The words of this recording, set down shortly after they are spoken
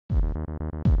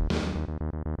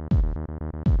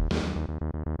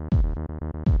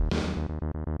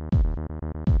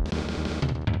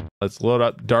Let's load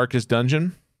up Darkest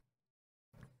Dungeon.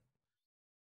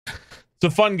 It's a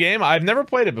fun game. I've never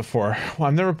played it before. Well,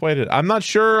 I've never played it. I'm not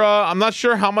sure. I'm not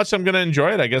sure how much I'm gonna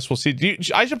enjoy it. I guess we'll see.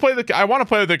 I should play the. I want to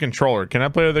play with the controller. Can I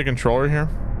play with the controller here?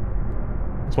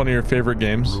 It's one of your favorite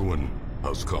games. Ruin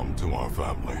has come to our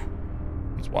family.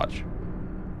 Let's watch.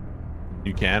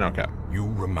 You can? Okay. You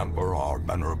remember our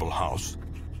venerable house?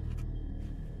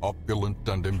 Opulent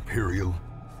and imperial,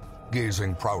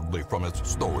 gazing proudly from its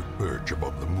stoic perch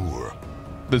above the moor.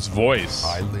 This voice.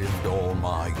 I lived all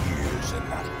my years in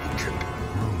that ancient,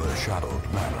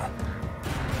 rumor-shadowed manor.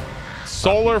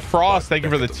 Solar Frost, thank you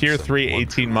for the tier 3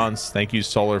 18 months. Thank you,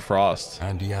 Solar Frost.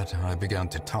 And yet I began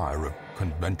to tire of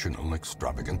conventional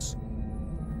extravagance.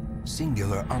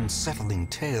 Singular, unsettling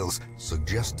tales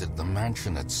suggested the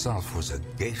mansion itself was a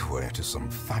gateway to some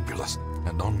fabulous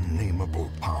and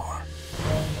unnameable power.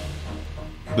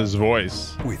 This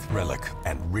voice. With relic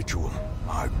and ritual,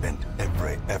 I bent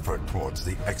every effort towards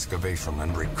the excavation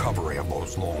and recovery of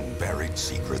those long-buried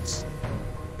secrets,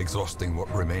 exhausting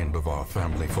what remained of our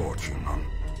family fortune on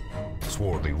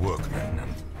swarthy workmen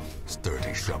and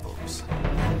sturdy shovels.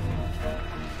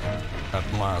 At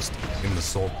last, in the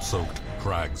salt-soaked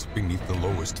crags beneath the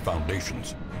lowest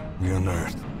foundations, we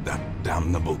unearthed that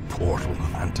damnable portal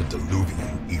of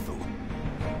antediluvian evil.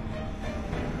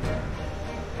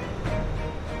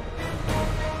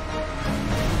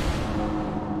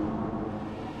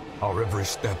 Our every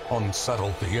step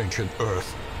unsettled the ancient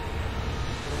earth.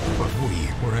 But we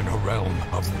were in a realm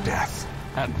of death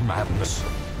and madness.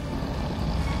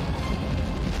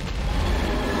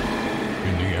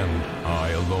 In the end, I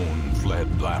alone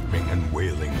fled laughing and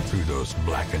wailing through those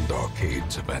blackened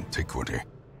arcades of antiquity.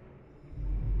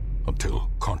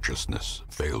 Until consciousness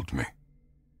failed me.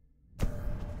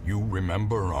 You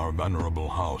remember our venerable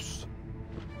house.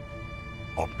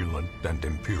 Opulent and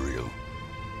imperial.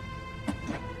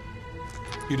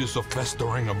 It is a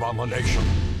festering abomination.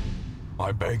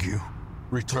 I beg you,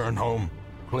 return home,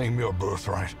 claim your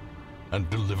birthright, and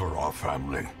deliver our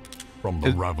family from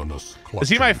the ravenous clutching Is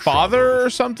he my father shadows or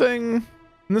something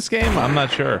in this game? I'm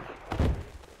not sure.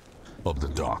 of the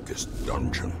darkest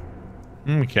dungeon.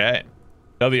 Okay.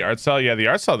 Oh, the art style? Yeah, the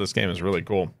art style of this game is really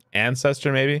cool.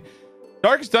 Ancestor, maybe?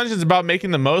 Darkest Dungeon is about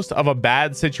making the most of a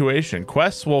bad situation.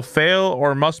 Quests will fail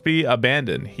or must be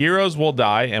abandoned. Heroes will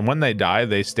die, and when they die,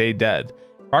 they stay dead.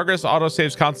 Progress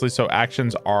autosaves constantly, so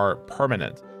actions are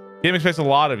permanent. Game expects a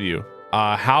lot of you.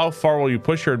 How far will you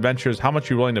push your adventures? How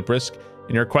much are you willing to risk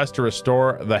in your quest to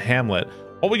restore the hamlet?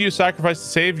 What will you sacrifice to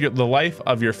save the life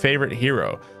of your favorite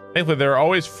hero? Thankfully, there are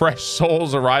always fresh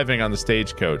souls arriving on the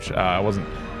stagecoach. I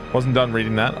wasn't done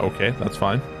reading that. Okay, that's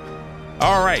fine.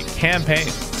 All right, campaign.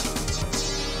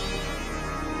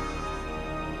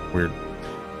 Weird.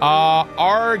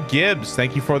 R Gibbs,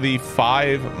 thank you for the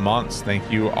 5 months. Thank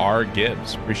you, R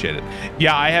Gibbs. Appreciate it.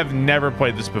 Yeah, I have never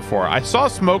played this before. I saw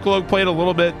Smokelogue played a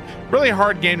little bit. Really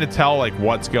hard game to tell like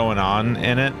what's going on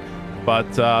in it.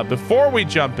 But before we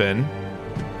jump in,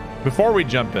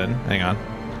 hang on.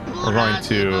 We're going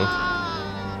to,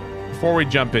 before we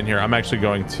jump in here, I'm actually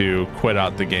going to quit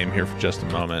out the game here for just a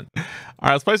moment. All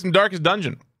right, let's play some Darkest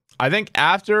Dungeon. I think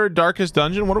after Darkest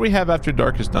Dungeon, what do we have after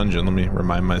Darkest Dungeon? Let me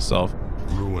remind myself.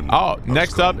 Oh,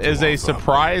 next up is a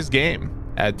surprise game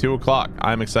at 2 o'clock.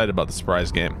 I'm excited about the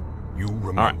surprise game. You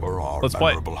remember our let's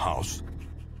play. venerable house?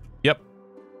 Yep.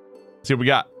 Let's see what we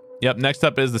got. Yep, next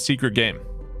up is the secret game.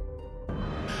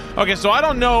 Okay, so I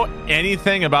don't know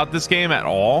anything about this game at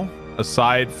all,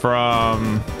 aside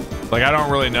from, like, I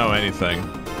don't really know anything.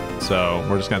 So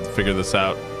we're just gonna have to figure this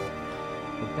out.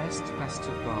 The best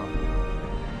of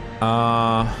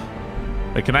Barb.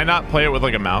 Wait, can I not play it with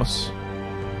like a mouse?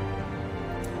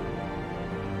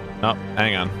 Oh,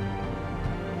 hang on.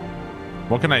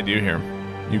 What can I do here?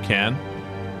 You can.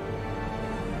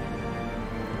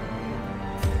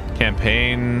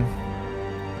 Campaign.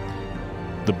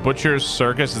 The Butcher's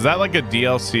Circus. Is that like a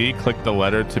DLC? Click the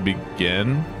letter to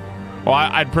begin. Well,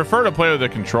 I'd prefer to play with a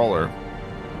controller.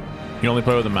 You only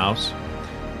play with a mouse.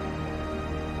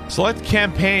 Select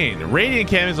campaign. Radiant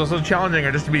campaigns also challenging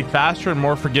or just to be faster and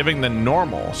more forgiving than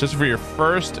normal. It's just for your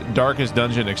first Darkest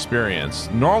Dungeon experience.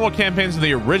 Normal campaigns are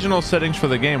the original settings for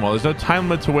the game. While there's no time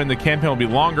limit to win, the campaign will be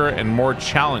longer and more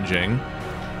challenging.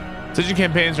 Decision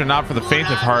campaigns are not for the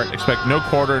faint of heart. Expect no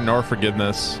quarter nor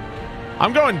forgiveness.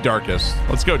 I'm going Darkest.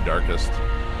 Let's go Darkest.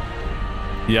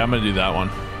 Yeah, I'm gonna do that one.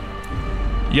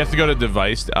 You have to go to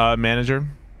device manager.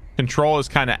 Control is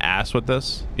kind of ass with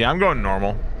this. Yeah, I'm going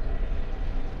normal.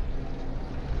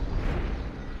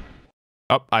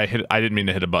 Oh, I didn't mean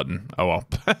to hit a button. Oh well.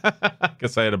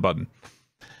 Guess I hit a button.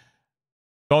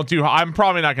 I'm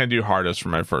probably not going to do hardest for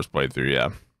my first playthrough, yeah.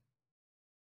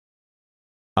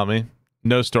 Tell me.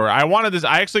 No story. I wanted this.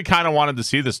 I actually kind of wanted to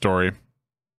see the story.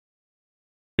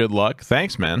 Good luck.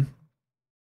 Thanks, man.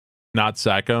 Not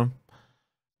Sacco.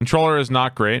 Controller is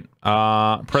not great.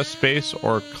 Press space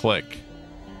or click.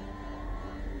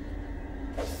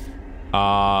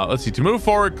 Let's see. To move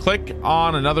forward, click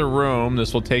on another room.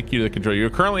 This will take you to the controller. You're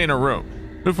currently in a room.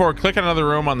 Move forward, click on another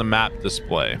room on the map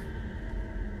display.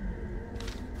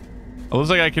 It looks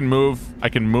like I can move. I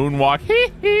can moonwalk.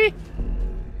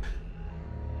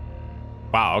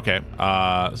 Wow, okay.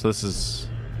 So this is...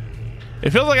 It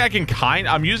feels like I can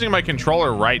I'm using my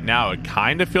controller right now. It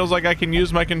kind of feels like I can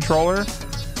use my controller.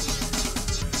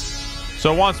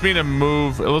 So it wants me to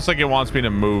move. It looks like it wants me to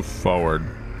move forward.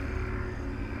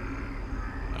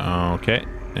 Okay.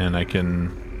 And I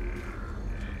can...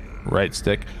 Right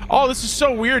stick. Oh, this is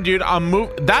so weird, dude.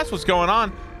 That's what's going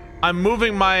on. I'm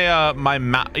moving my my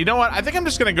mouse. You know what? I think I'm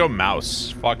just gonna go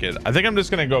mouse. Fuck it. I think I'm just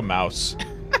gonna go mouse.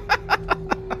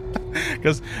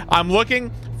 Because I'm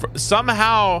looking for,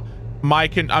 somehow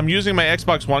I'm using my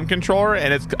Xbox One controller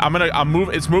and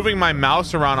it's moving my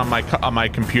mouse around on my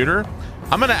computer.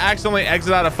 I'm gonna accidentally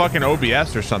exit out of fucking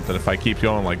OBS or something if I keep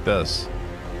going like this.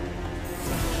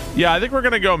 Yeah, I think we're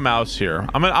gonna go mouse here.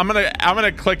 I'm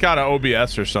gonna click out of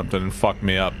OBS or something and fuck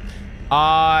me up.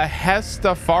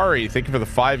 Hestafari, thank you for the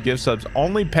 5 gift subs.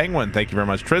 Only Penguin, thank you very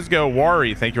much. Trisgo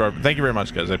Wari, thank you very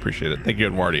much, guys. I appreciate it. Thank you,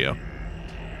 Eduardio.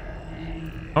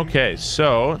 Okay,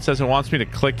 so it says it wants me to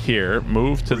click here,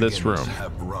 move to this room.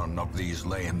 Have run up these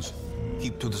lanes.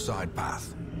 Keep to the side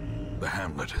path. The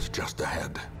hamlet is just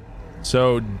ahead.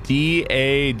 So D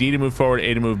to move forward,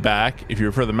 A to move back. If you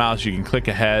refer the mouse, you can click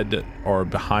ahead or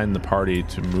behind the party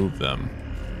to move them.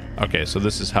 Okay, so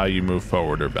this is how you move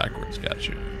forward or backwards. Got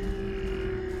you.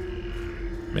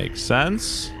 Makes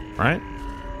sense, right?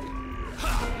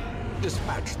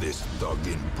 Dispatch this thug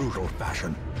in brutal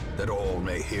fashion, that all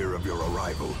may hear of your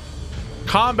arrival.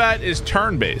 Combat is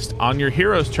turn-based. On your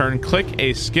hero's turn, click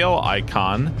a skill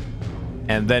icon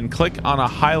and then click on a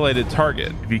highlighted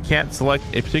target. If you can't select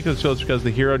a particular skill, it's because the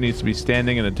hero needs to be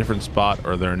standing in a different spot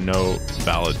or there are no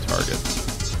valid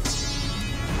targets.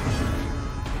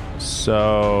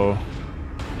 So...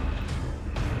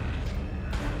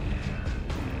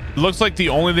 looks like the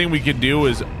only thing we could do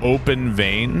is open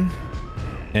vein.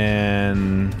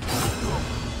 And...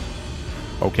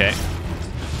 okay.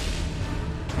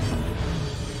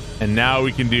 And now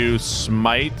we can do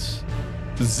smite,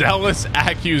 zealous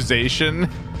accusation,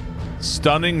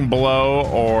 stunning blow,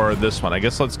 or this one. I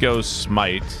guess let's go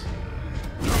smite.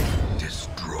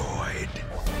 Destroyed.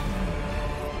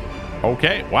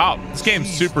 Okay, wow. This game's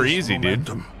super easy, dude.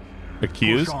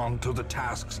 Accused. Push on to the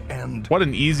task's end. What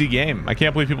an easy game. I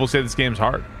can't believe people say this game's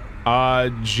hard.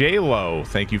 J-Lo,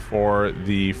 thank you for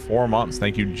the 4 months.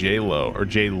 Thank you, J-Lo, or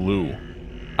J-Lu.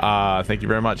 Thank you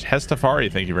very much.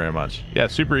 Hestafari, thank you very much. Yeah,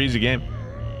 super easy game.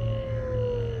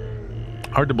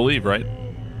 Hard to believe, right?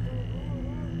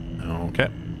 Okay.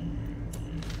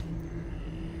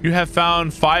 You have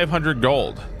found 500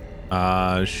 gold.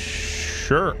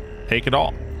 Sure. Take it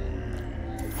all.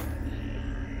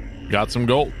 Got some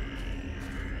gold.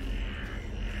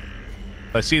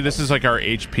 I see this is like our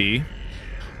HP.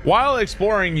 While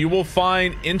exploring, you will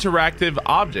find interactive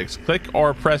objects. Click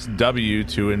or press W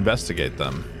to investigate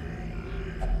them.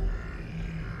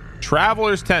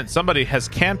 Traveler's tent. Somebody has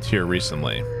camped here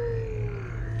recently.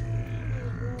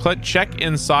 Check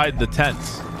inside the tent.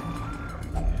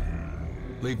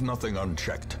 Leave nothing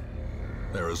unchecked.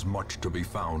 There is much to be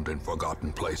found in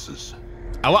forgotten places.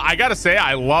 I gotta say,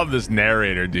 I love this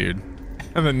narrator, dude.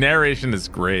 And the narration is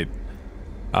great.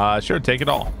 Sure, take it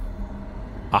all.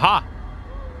 Aha!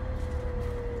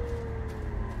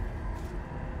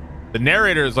 The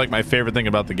narrator is like my favorite thing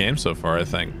about the game so far, I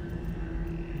think.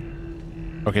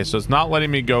 Okay, so it's not letting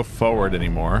me go forward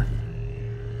anymore.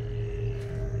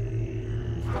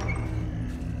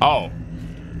 Oh.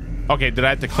 Okay, did I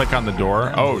have to click on the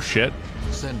door? Oh, shit.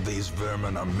 Send these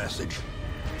vermin a message.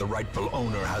 The rightful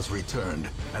owner has returned,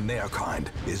 and their kind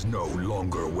is no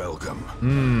longer welcome.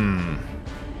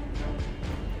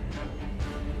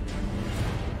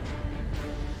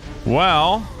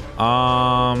 Well,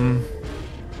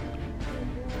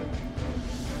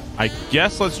 I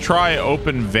guess let's try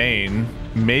open vein.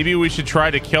 Maybe we should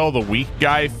try to kill the weak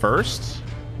guy first.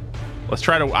 Let's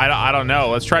try to, I don't know.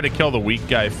 Let's try to kill the weak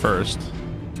guy first.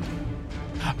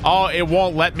 Oh, it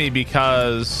won't let me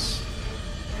because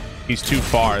he's too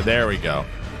far. There we go.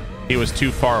 He was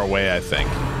too far away, I think.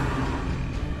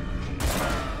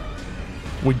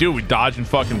 We dodging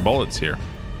fucking bullets here.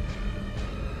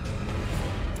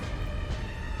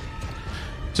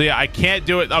 So yeah, I can't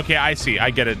do it. Okay, I see. I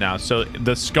get it now. So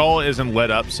the skull isn't lit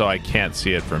up, so I can't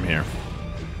see it from here.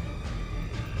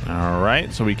 All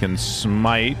right, so we can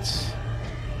smite.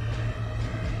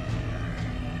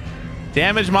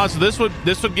 Damage monster. This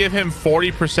would give him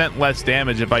 40% less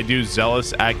damage if I do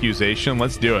Zealous Accusation.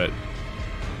 Let's do it.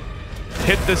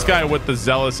 Hit this guy with the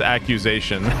Zealous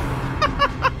Accusation.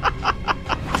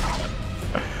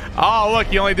 Oh, look,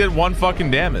 he only did 1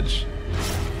 fucking damage.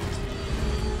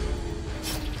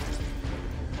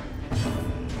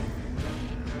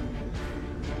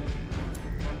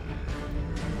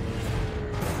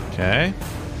 Okay.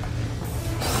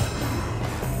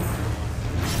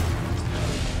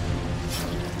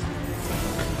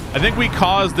 I think we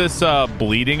caused this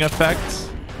bleeding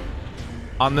effect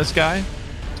on this guy,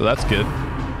 so that's good.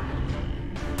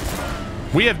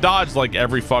 We have dodged like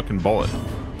every fucking bullet.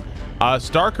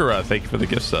 Starkera, thank you for the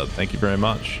gift sub. Thank you very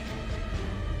much.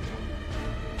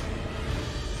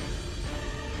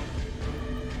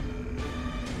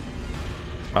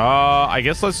 I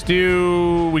guess let's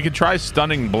do... We could try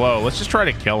Stunning Blow. Let's just try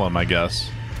to kill him, I guess.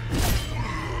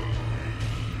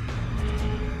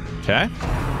 Okay.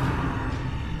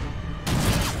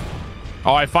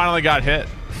 Oh, I finally got hit.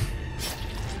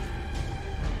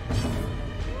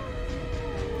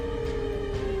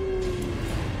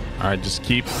 All right, just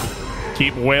keep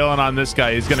wailing on this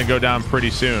guy. He's gonna go down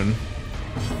pretty soon.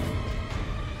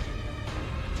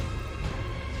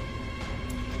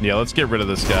 Yeah, let's get rid of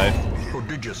this guy.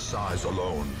 Prodigious size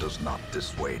alone does not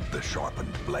dissuade the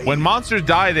sharpened blade. When monsters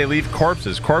die, they leave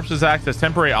corpses. Corpses act as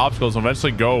temporary obstacles and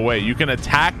eventually go away. You can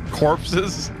attack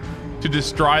corpses to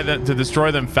destroy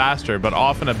them faster, but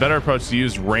often a better approach is to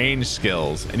use range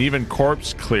skills and even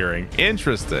corpse clearing.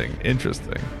 Interesting.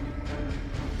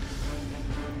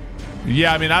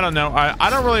 Yeah, I mean, I don't know. I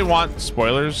don't really want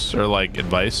spoilers or like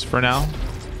advice for now.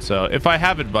 So if I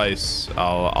have advice,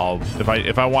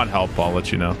 if I want help, I'll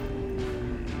let you know.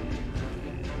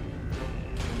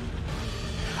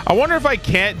 I wonder if I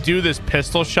can't do this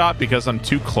pistol shot because I'm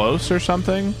too close or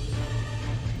something.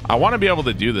 I want to be able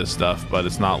to do this stuff, but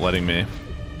it's not letting me.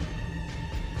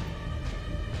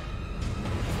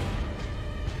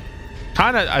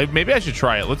 Maybe I should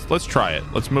try it. Let's try it.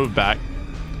 Let's move back.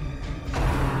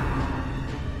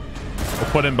 We'll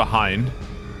put him behind.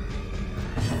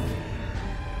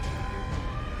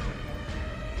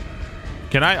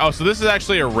 Can I? Oh, so this is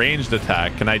actually a ranged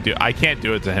attack. Can I do? I can't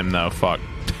do it to him though. Fuck.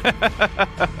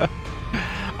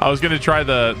 I was gonna try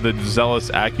the Zealous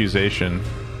Accusation.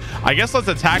 I guess let's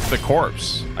attack the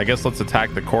corpse.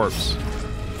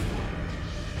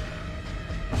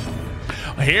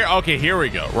 Here, okay, here we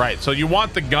go. Right, so you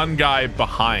want the gun guy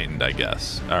behind, I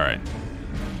guess. All right,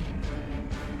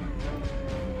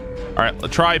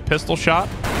 let's try pistol shot.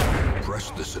 Press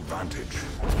disadvantage.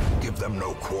 Give them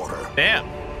no quarter. Damn.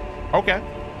 Okay.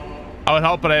 I would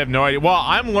help, but I have no idea. Well,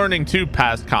 I'm learning too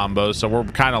past combos, so we're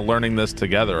kind of learning this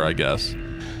together, I guess.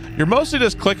 You're mostly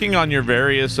just clicking on your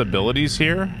various abilities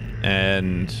here,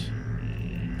 and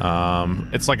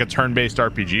it's like a turn-based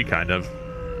RPG kind of,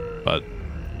 but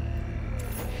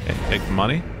okay, take the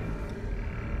money.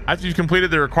 After you've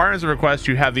completed the requirements of the request,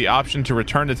 you have the option to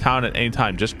return to town at any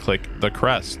time. Just click the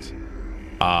crest.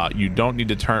 You don't need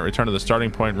to return to the starting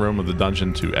point room of the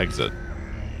dungeon to exit.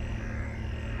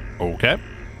 Okay.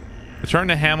 Return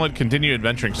to Hamlet, continue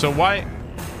adventuring. So why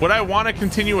would I want to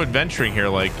continue adventuring here?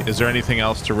 Like, is there anything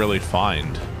else to really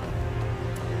find?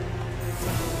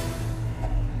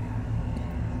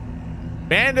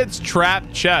 Bandit's trap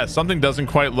chest. Something doesn't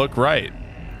quite look right.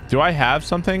 Do I have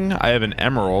something? I have an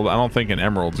emerald. I don't think an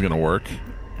emerald's gonna work.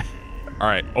 All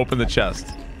right, open the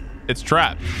chest. It's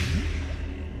trapped.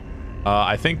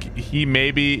 I think he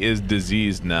maybe is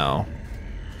diseased now.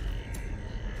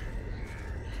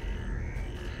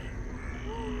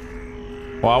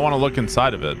 Well, I want to look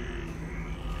inside of it.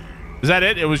 Is that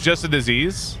it? It was just a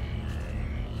disease?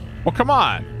 Well, come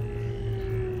on.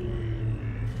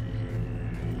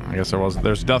 I guess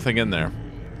there's nothing in there.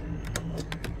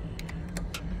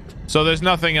 So there's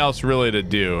nothing else really to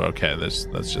do. Okay, that's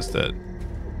just it.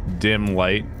 Dim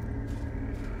light.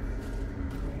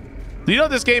 Do you know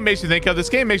what this game makes you think of? This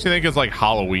game makes me think it's like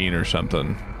Halloween or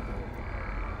something.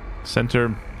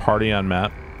 Center party on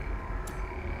map.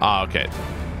 Ah, okay.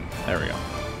 There we go.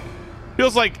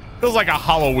 Feels like a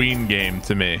Halloween game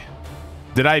to me.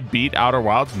 Did I beat Outer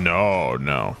Wilds?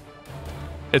 No.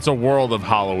 It's a world of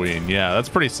Halloween. Yeah, that's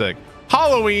pretty sick.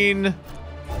 Halloween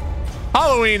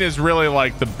is really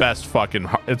like the best fucking...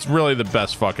 It's really the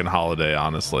best fucking holiday,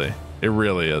 honestly. It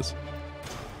really is.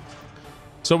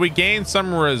 So we gained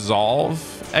some Resolve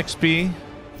XP.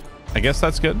 I guess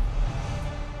that's good.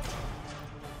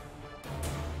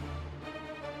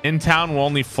 In town will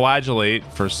only flagellate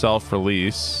for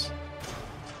self-release.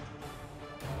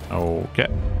 Okay.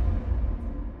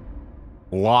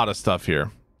 A lot of stuff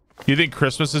here. You think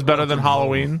Christmas is better than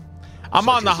Halloween? I'm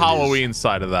on the Halloween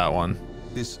side of that one.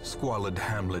 This squalid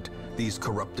hamlet, these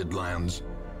corrupted lands,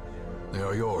 they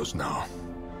are yours now,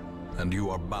 and you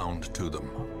are bound to them.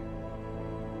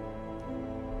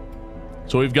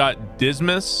 So we've got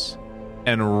Dismas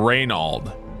and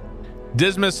Reynald.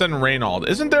 Dismas and Reynald.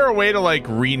 Isn't there a way to like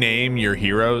rename your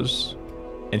heroes?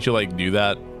 And you like do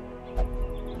that?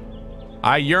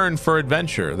 I yearn for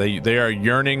adventure. They are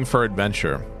yearning for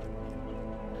adventure.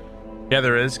 Yeah,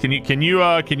 there is. Can you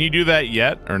do that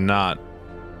yet or not?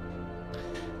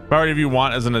 Priority if you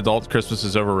want as an adult, Christmas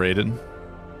is overrated.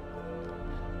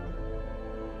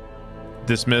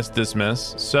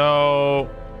 Dismiss. So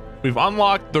we've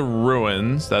unlocked the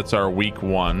ruins. That's our week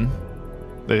 1.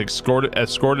 They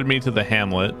escorted me to the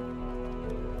hamlet.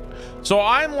 So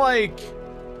I'm like,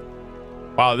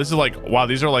 wow, these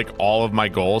are like all of my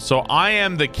goals. So I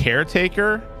am the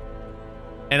caretaker,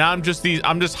 and I'm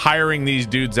just hiring these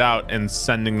dudes out and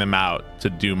sending them out to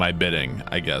do my bidding,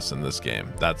 I guess, in this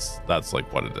game. That's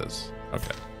like what it is.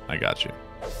 Okay, I got you.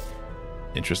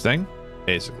 Interesting.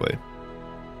 Basically.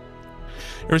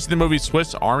 You ever seen the movie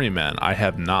Swiss Army Man? I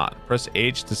have not. Press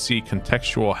H to see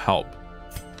contextual help.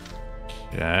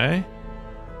 Okay.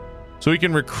 So we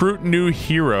can recruit new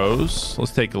heroes.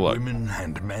 Let's take a look. Women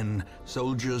and men,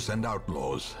 soldiers and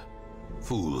outlaws,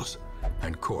 fools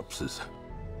and corpses.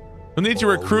 We need to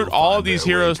recruit all of these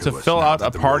heroes to fill out a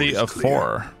party of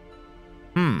 4.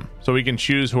 So we can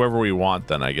choose whoever we want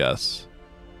then, I guess.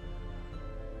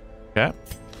 Okay.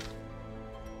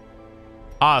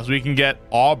 So we can get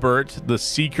Aubert, the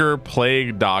Seeker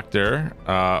Plague Doctor.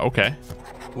 Okay.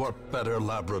 What better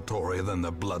laboratory than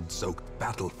the blood-soaked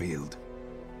battlefield?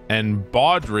 And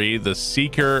Baudry, the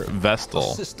Seeker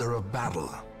Vestal. Sister of battle,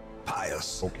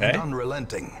 pious and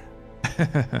unrelenting.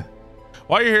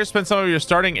 While you're here, spend some of your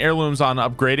starting heirlooms on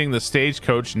upgrading the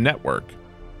Stagecoach network.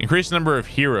 Increase the number of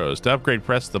heroes. To upgrade,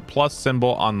 press the plus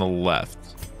symbol on the left.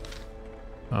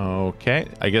 Okay,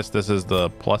 I guess this is the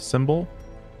plus symbol.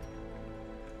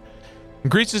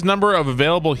 Increases number of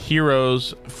available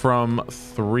heroes from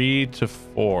 3 to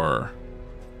 4.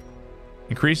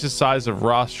 Increases size of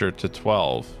roster to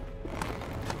 12.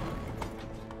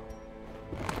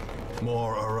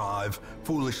 More arrive,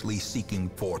 foolishly seeking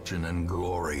fortune and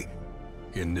glory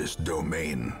in this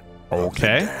domain.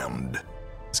 Okay. Of the damned.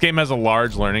 This game has a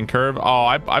large learning curve. Oh,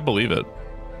 I believe it.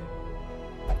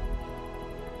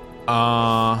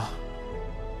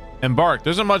 Embark. There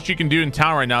isn't much you can do in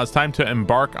town right now. It's time to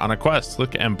embark on a quest.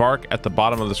 Click embark at the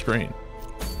bottom of the screen.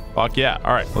 Fuck yeah.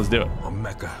 All right, let's do it. A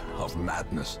mecca of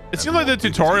madness. It seems like the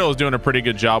tutorial is doing a pretty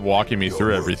good job walking me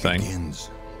through everything.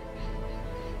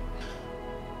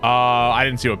 I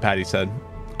didn't see what Patty said.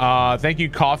 Thank you,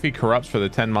 Coffee Corrupts, for the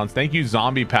 10 months. Thank you,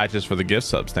 Zombie Patches, for the gift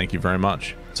subs. Thank you very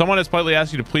much. Someone has politely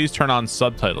asked you to please turn on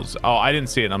subtitles. Oh, I didn't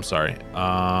see it. I'm sorry.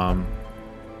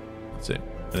 Let's see.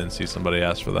 I didn't see somebody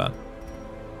ask for that.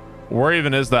 Where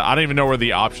even is that? I don't even know where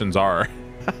the options are.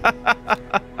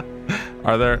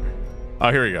 Are there?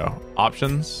 Oh, here we go.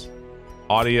 Options,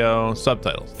 audio,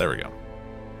 subtitles. There we go.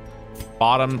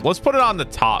 Bottom. Let's put it on the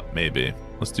top, maybe.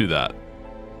 Let's do that.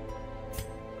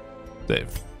 Save.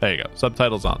 There you go.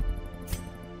 Subtitles on.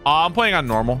 I'm playing on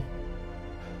normal.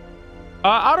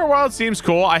 Outer Wilds seems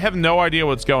cool. I have no idea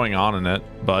what's going on in it,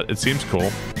 but it seems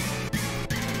cool.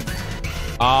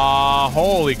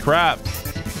 Holy crap.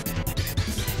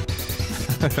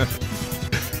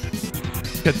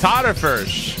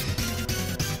 Catatophers.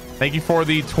 Thank you for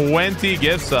the 20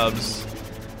 gift subs.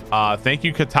 Thank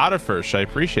you, Catatophers. I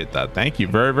appreciate that. Thank you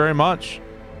very, very much.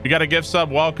 You got a gift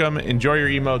sub, welcome. Enjoy your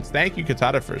emotes. Thank you,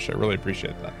 Catatophers. I really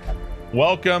appreciate that.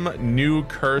 Welcome, new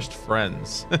cursed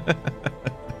friends.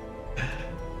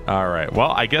 All right.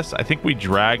 Well, I think we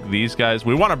drag these guys.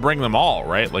 We want to bring them all,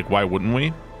 right? Like, why wouldn't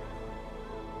we?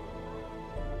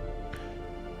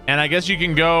 And I guess you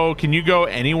can go. Can you go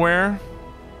anywhere?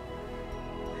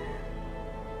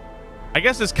 I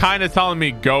guess it's kind of telling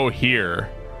me go here,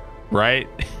 right?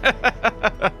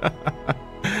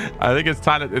 I think it's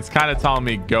kind of telling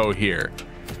me go here.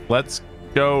 Let's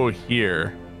go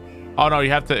here. Oh no,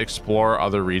 you have to explore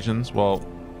other regions. Well,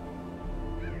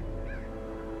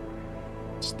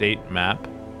 state map,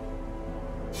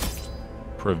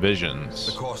 provisions.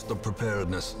 The cost of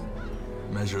preparedness,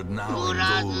 measured now in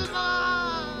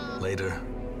gold, later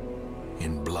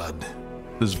in blood.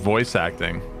 This voice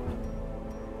acting.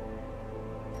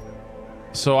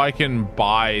 So I can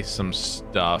buy some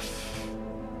stuff,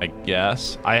 I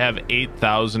guess. I have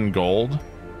 8,000 gold.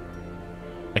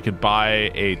 I could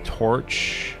buy a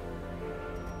torch.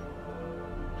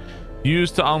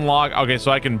 Use to unlock. Okay, so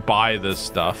I can buy this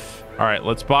stuff. All right,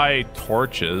 let's buy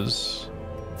torches.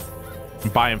 I'm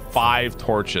buying 5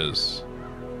 torches.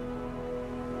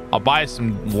 I'll buy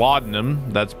some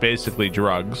laudanum. That's basically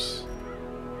drugs.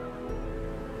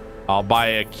 I'll buy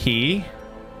a key.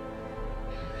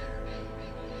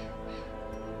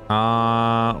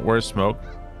 Where's smoke?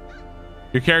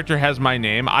 Your character has my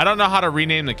name. I don't know how to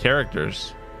rename the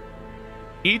characters.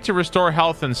 Eat to restore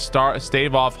health and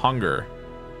stave off hunger.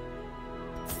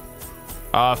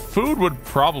 Food would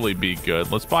probably be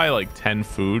good. Let's buy like 10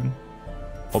 food.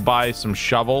 We'll buy some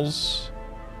shovels.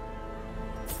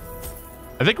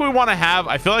 I think we want to have,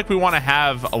 I feel like we want to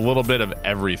have a little bit of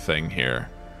everything here,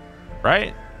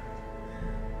 right?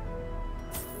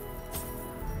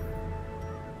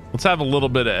 Let's have a little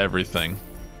bit of everything.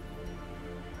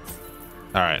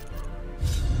 All right.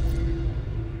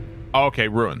 Okay,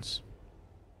 ruins.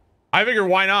 I figure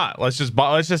why not? Let's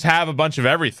just have a bunch of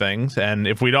everything, and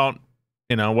if we don't,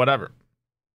 you know, whatever.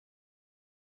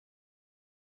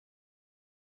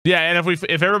 Yeah, and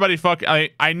if everybody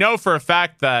I know for a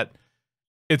fact that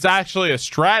it's actually a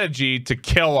strategy to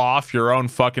kill off your own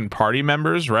fucking party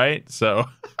members, right? So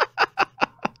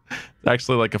it's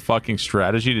actually like a fucking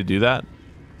strategy to do that.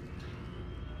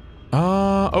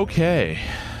 Okay.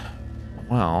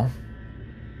 Well,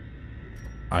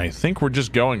 I think we're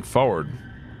just going forward.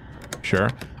 Sure.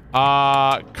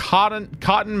 Cotton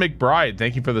McBride,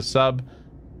 thank you for the sub.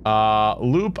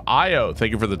 Loop Io,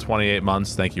 thank you for the 28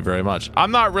 months. Thank you very much.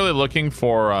 I'm not really looking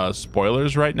for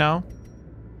spoilers right now,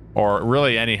 or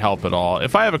really any help at all.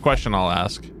 If I have a question, I'll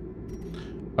ask.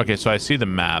 Okay, so I see the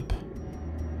map.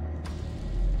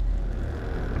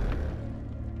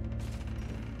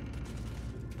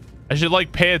 I should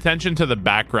like pay attention to the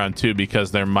background too,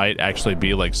 because there might actually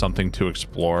be like something to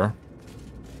explore.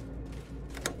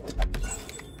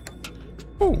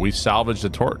 Oh, we salvaged a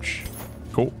torch.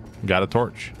 Cool. Got a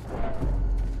torch.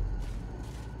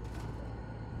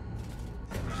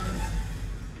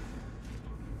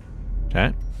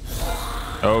 Okay.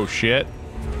 Oh shit.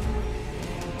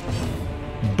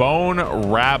 Bone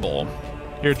Rabble.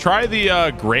 Here, try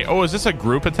the great. Oh, is this a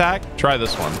group attack? Try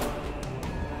this one.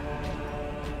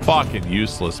 Fucking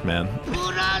useless, man.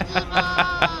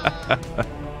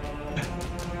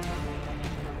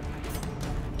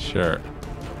 Sure.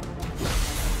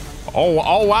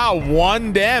 Oh wow,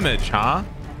 1 damage, huh?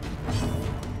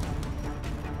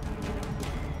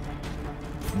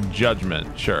 Judgment,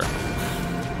 sure.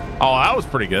 Oh, that was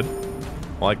pretty good.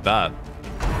 I like that.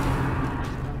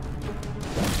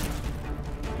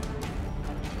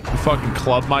 You fucking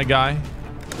club my guy.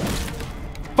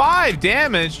 5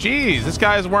 damage, jeez. This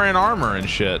guy's wearing armor and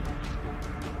shit.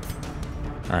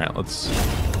 All right, let's.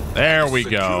 There we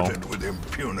go. With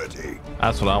impunity.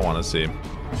 That's what I want to see.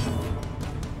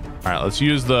 All right, let's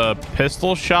use the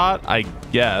pistol shot, I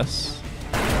guess.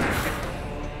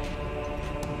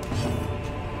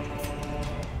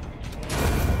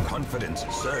 Confidence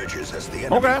surges as the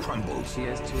enemy crumbles.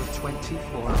 Here's to a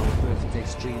 24-hour birthday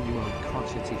stream, you old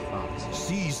crotchety fart.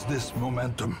 Seize this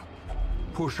momentum.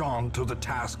 Push on to the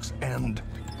task's end.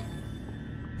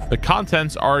 The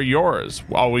contents are yours.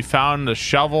 Well, we found a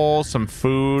shovel, some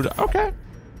food. Okay,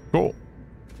 cool.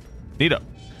 Neato.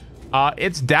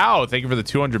 It's Dow. Thank you for the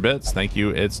 200 bits. Thank you.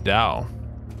 It's Dow.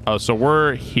 Oh, so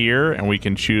we're here and we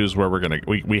can choose where we're gonna.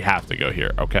 We have to go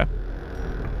here. Okay.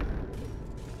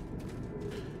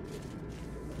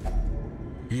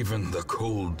 Even the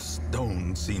cold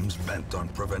stone seems bent on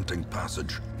preventing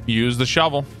passage. Use the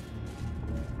shovel.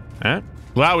 Eh?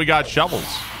 Glad we got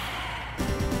shovels.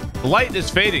 The light is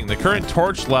fading. The current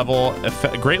torch level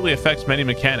greatly affects many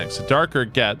mechanics. The darker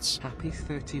it gets, happy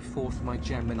 34th, my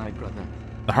Gemini brother.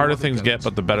 The harder things get,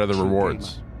 but the better the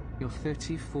rewards. Your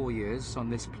 34 years on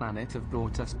this planet have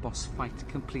brought us boss fight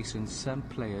completion. Some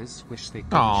players wish they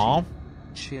could. Aww.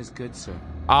 Cheers, good sir.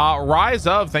 Rise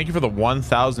of, thank you for the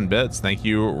 1,000 bits. Thank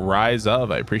you, Rise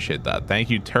of. I appreciate that. Thank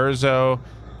you, Terzo.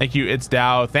 Thank you, It's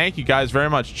Dow. Thank you guys very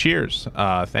much. Cheers.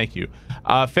 Thank you.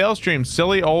 Failstream,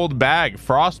 Silly Old Bag,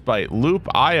 Frostbite, Loop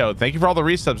Io. Thank you for all the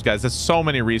resubs, guys. That's so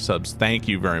many resubs. Thank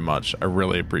you very much. I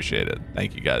really appreciate it.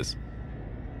 Thank you, guys.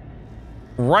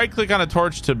 Right click on a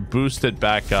torch to boost it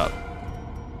back up.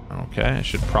 Okay, I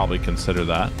should probably consider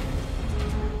that.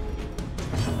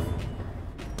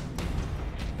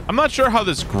 I'm not sure how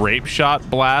this grape shot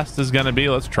blast is gonna be.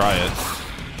 Let's try it.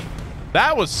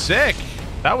 That was sick.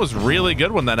 That was really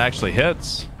good when that actually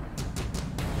hits.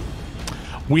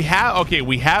 We have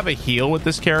a heal with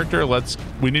this character.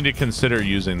 We need to consider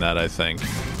using that, I think.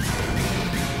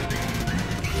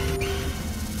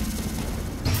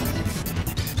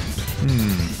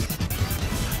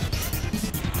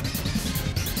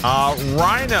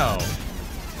 Rhino.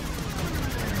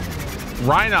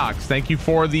 Rhinox, thank you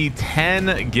for the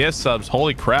 10 gift subs.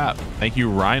 Holy crap. Thank you,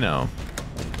 Rhino.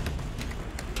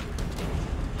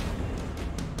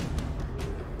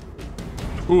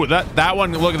 Ooh, that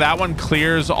one, look, that one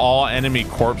clears all enemy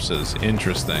corpses.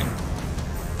 Interesting.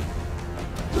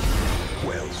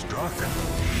 Well struck.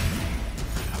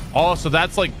 Oh, so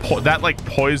that's like that like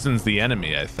poisons the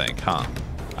enemy, I think, huh?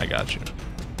 I got you.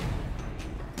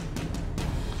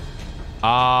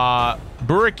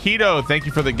 Burakido, thank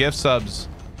you for the gift subs.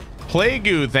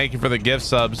 Playgoo, thank you for the gift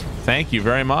subs. Thank you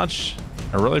very much.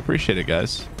 I really appreciate it,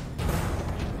 guys.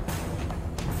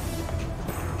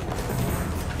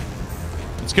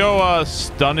 Let's go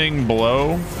stunning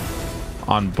blow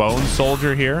on Bone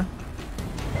Soldier here.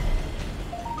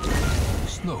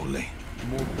 Slowly,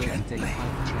 more gently.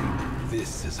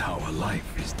 This is how a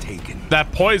life is taken.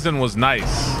 That poison was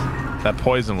nice. That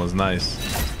poison was nice.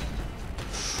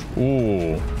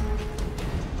 Ooh.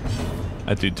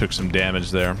 That dude took some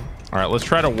damage there. All right, let's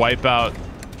try to wipe out.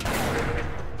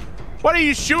 What are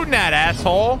you shooting at,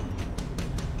 asshole?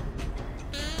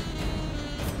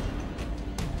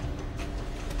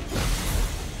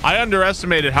 I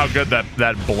underestimated how good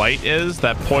that blight is.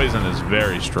 That poison is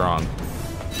very strong.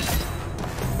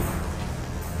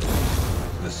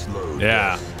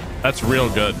 Yeah, that's real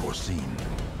good. Unforeseen,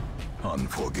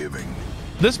 unforgiving.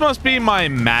 This must be my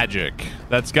magic.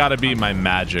 That's got to be my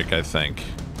magic, I think.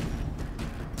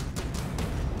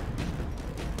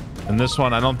 And this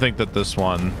one, I don't think that this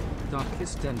one.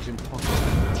 Darkest dungeon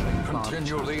possible.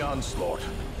 Continue the onslaught.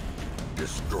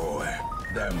 Destroy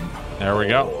them. There we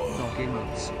go. Dog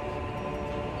emotes.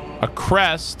 A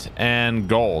crest and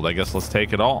gold. I guess let's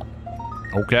take it all.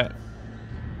 Okay.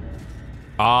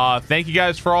 Thank you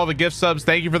guys for all the gift subs.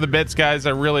 Thank you for the bits, guys.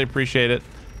 I really appreciate it.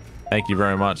 Thank you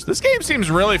very much. This game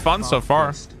seems really fun so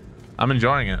far. I'm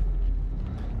enjoying it.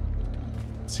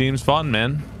 Seems fun,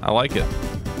 man. I like it.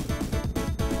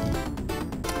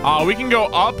 We can go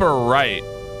up or right.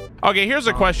 Okay, here's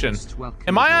a question.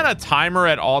 Am I on a timer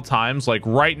at all times? Like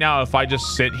right now, if I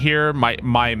just sit here,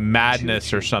 my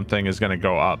madness or something is gonna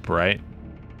go up, right?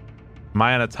 Am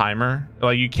I on a timer?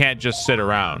 Like you can't just sit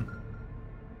around.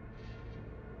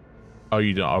 Oh,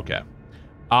 you don't? Okay.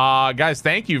 Guys,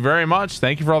 thank you very much.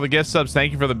 Thank you for all the gift subs.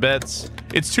 Thank you for the bits.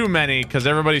 It's too many because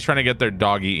everybody's trying to get their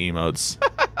doggy emotes.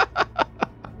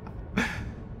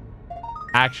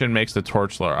 Action makes the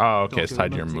torch lower. Oh, okay. It's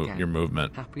tied to your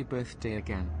movement. Happy birthday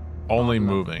again. Only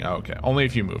moving. Oh, okay. Only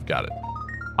if you move. Got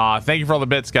it. Thank you for all the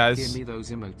bits, guys. Give me those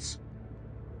emotes.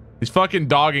 These fucking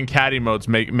dog and cat emotes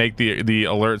make the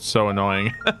alerts so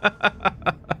annoying.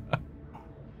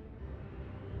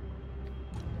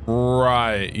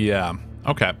 Right. Yeah.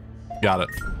 Okay. Got it.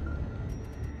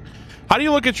 How do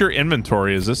you look at your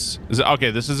inventory? Is it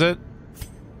okay? This is it.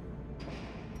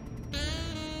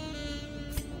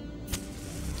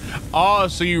 Oh,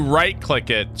 so you right click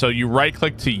it. So you right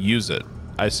click to use it.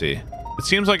 I see. It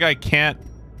seems like I can't.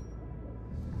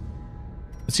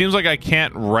 It seems like I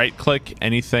can't right click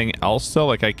anything else though.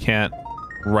 Like I can't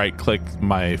right click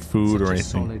my food or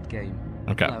anything. Solid game.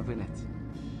 Okay. Loving it.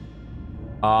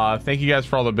 Thank you guys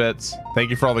for all the bits. Thank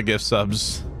you for all the gift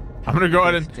subs. I'm gonna go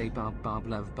ahead and Barb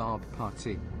love Barb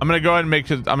party. I'm gonna go ahead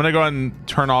and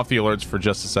turn off the alerts for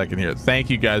just a second here. Thank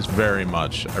you guys very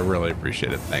much. I really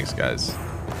appreciate it. Thanks, guys.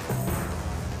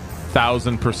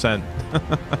 1000%.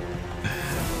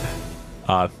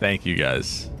 Thank you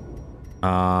guys.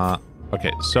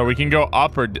 Okay, so we can go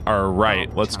up or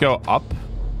right. Let's go up,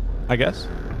 I guess.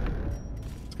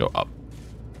 Let's go up.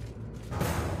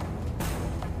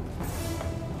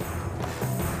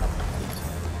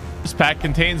 This pack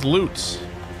contains loot.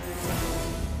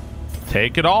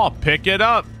 Take it all. Pick it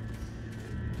up.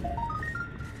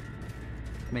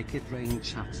 Make it rain,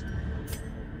 chat.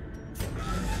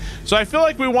 So I feel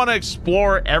like we want to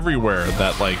explore everywhere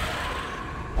that like.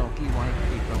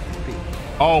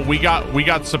 Oh, we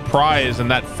got surprised and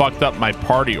that fucked up my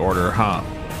party order, huh?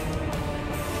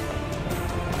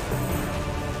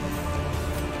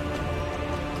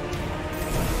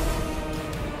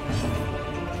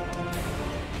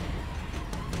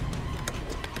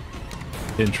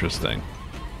 Interesting.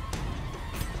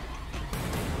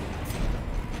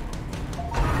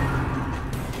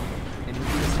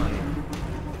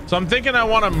 So I'm thinking I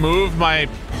want to move my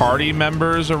party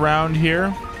members around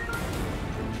here.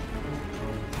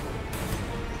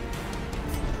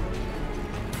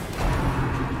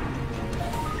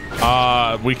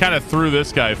 We kind of threw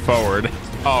this guy forward.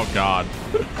 Oh God.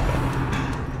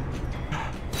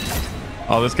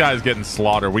 Oh, this guy's getting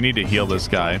slaughtered. We need to heal this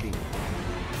guy.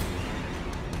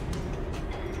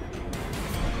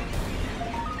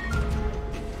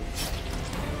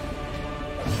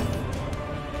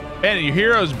 Bandit, your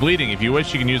hero is bleeding. If you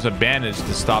wish, you can use a bandage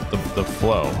to stop the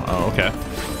flow. Oh, okay.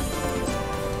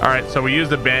 All right, so we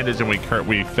used a bandage and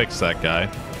we fixed that guy.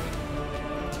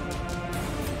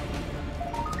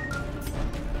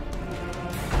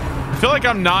 I feel like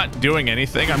I'm not doing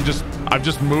anything. I've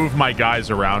just moved my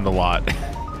guys around a lot.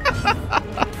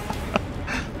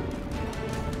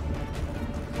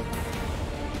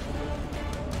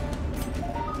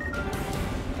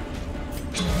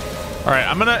 All right,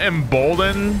 I'm gonna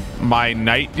embolden my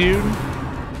knight dude.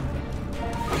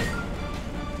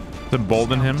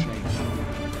 Embolden him.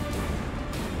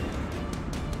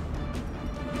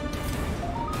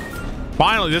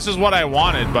 Finally, this is what I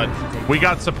wanted, but we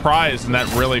got surprised and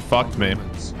that really fucked me.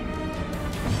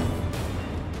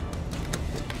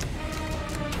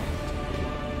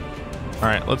 All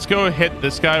right, let's go hit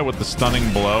this guy with the stunning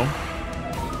blow.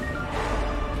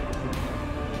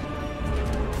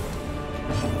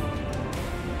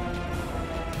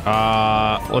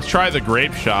 Let's try the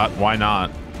grape shot. Why not?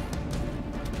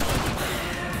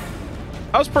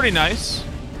 That was pretty nice.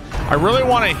 I really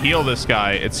want to heal this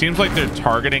guy. It seems like they're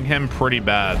targeting him pretty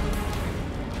bad.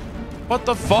 What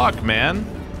the fuck, man?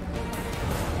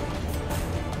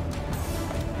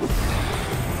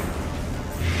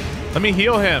 Let me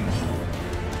heal him.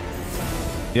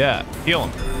 Yeah, heal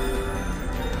him.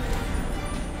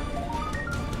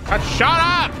 Shut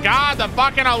up! God, the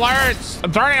fucking alerts!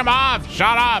 I'm turning them off!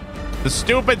 Shut up! The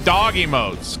stupid dog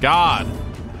emotes. God.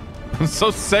 I'm so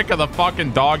sick of the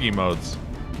fucking dog emotes.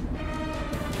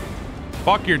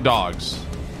 Fuck your dogs.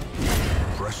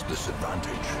 Press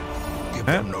disadvantage. Give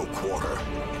them no quarter.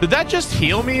 Did that just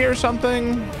heal me or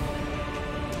something?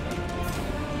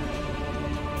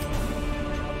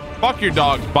 Fuck your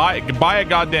dogs. Buy a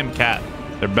goddamn cat.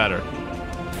 They're better.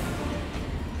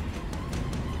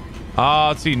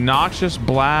 Let's see. Noxious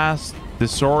blast.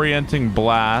 Disorienting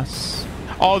blast.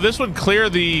 Oh, this would clear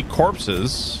the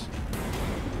corpses.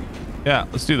 Yeah,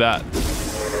 let's do that.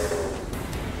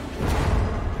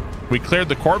 We cleared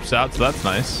the corpse out, so that's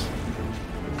nice.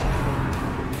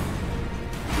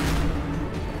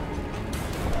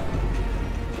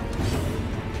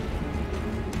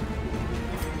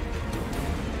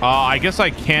 I guess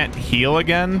I can't heal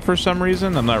again for some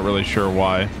reason. I'm not really sure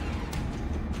why.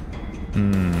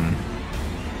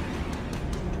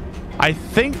 I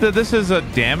think that this is a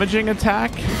damaging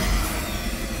attack.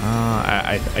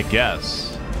 I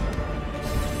guess.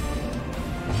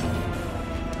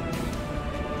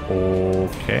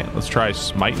 Okay, let's try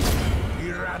smite.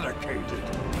 Eradicated.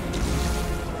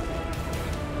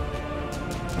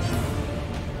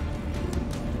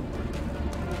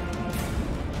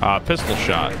 Pistol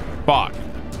shot. Fuck.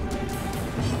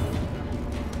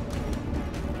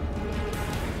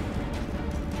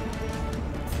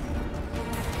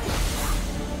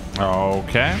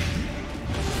 Okay.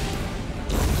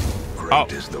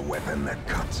 Great is the weapon that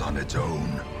cuts on its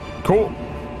own. Cool.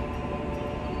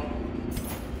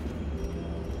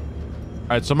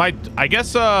 All right, so I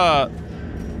guess a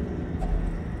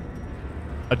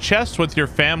chest with your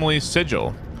family's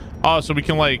sigil. Oh, so we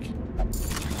can like,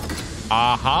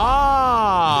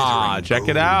 aha! Check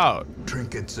it out.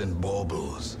 Trinkets and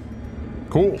baubles.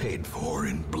 Cool. Paid for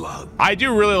in blood. I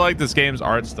do really like this game's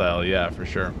art style. Yeah, for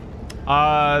sure.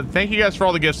 Thank you guys for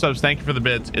all the gift subs. Thank you for the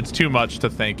bits. It's too much to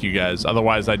thank you guys.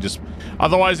 Otherwise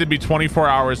it'd be 24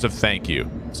 hours of thank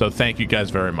you. So thank you guys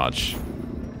very much.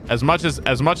 As much as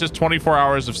 24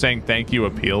 hours of saying thank you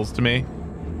appeals to me,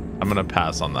 I'm gonna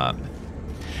pass on that.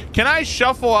 Can I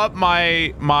shuffle up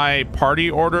my party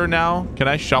order now? Can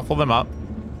I shuffle them up?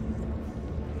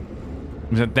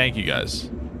 Thank you guys.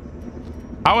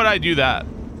 How would I do that?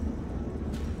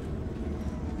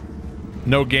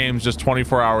 No games, just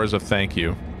 24 hours of thank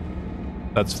you.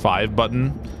 That's 5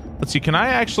 button. Let's see, can I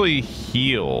actually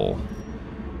heal?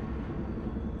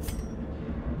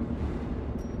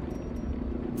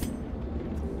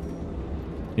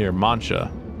 Here,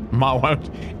 mancha.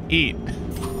 Eat.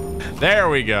 There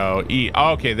we go. Eat.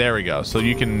 Okay, there we go. So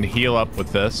you can heal up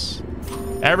with this.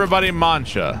 Everybody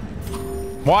mancha.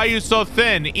 Why are you so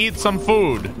thin? Eat some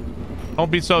food. Don't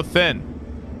be so thin.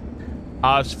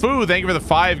 Foo, thank you for the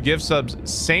 5 gift subs.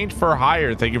 Saint for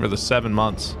Hire, thank you for the 7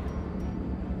 months.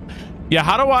 Yeah,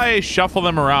 how do I shuffle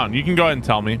them around? You can go ahead and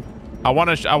tell me. I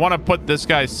want to put this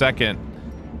guy second,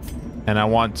 and I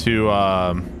want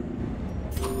to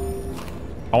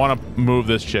move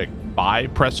this chick.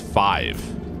 Press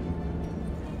 5.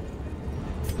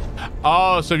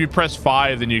 Oh, so if you press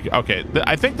 5, then you... Okay,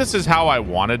 I think this is how I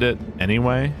wanted it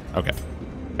anyway. Okay.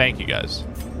 Thank you, guys.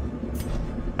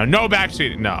 No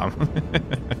backseating. No.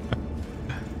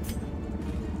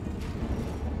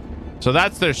 So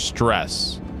that's their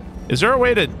stress. Is there a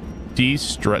way to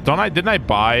de-stress. Didn't I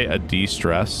buy a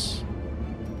de-stress?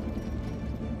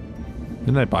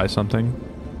 Didn't I buy something?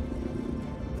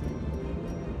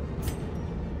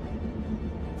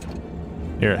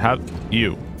 Here, have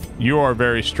you. You are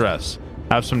very stressed.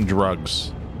 Have some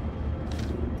drugs.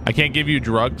 I can't give you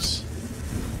drugs.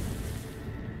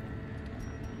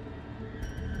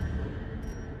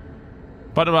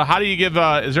 But how do you give,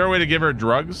 is there a way to give her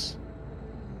drugs?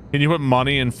 Can you put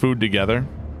money and food together?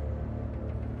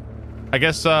 I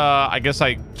guess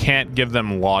I can't give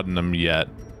them laudanum yet.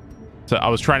 So I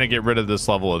was trying to get rid of this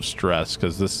level of stress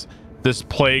because this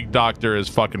plague doctor is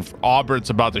fucking... Aubert's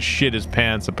about to shit his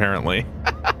pants, apparently.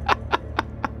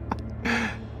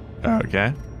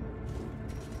 Okay.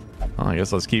 Well, I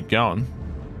guess let's keep going.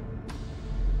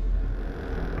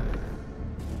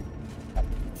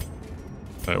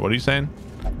 Wait, what are you saying?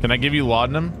 Can I give you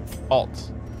laudanum?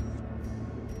 Halt.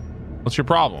 What's your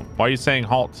problem? Why are you saying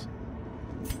halt?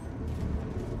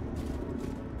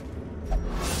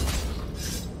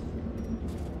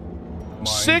 Mind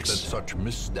 6? that such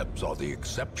missteps are the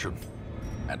exception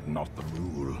and not the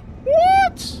rule.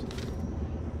 What?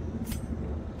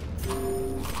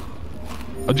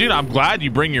 Oh, dude, I'm glad you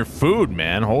bring your food,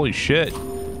 man. Holy shit.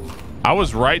 I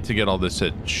was right to get all this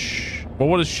at shh. Well,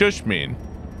 what does shush mean?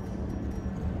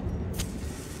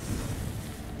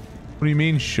 What do you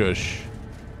mean shush?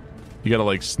 You gotta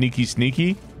like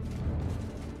sneaky?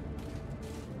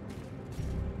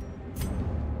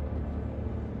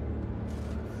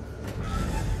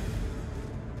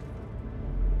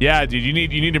 Yeah, dude, you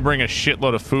need to bring a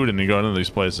shitload of food and you go into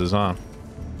these places, huh?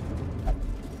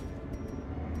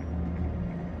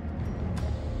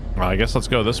 Well, I guess let's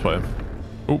go this way.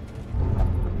 Ooh.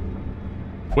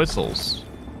 Whistles.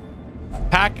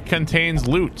 Pack contains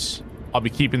loot. I'll be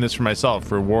keeping this for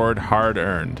myself. Reward hard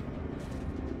earned.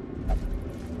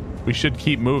 We should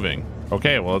keep moving.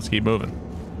 Okay, well, let's keep moving.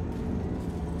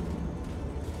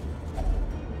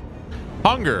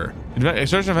 Hunger.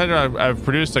 Exertion of I've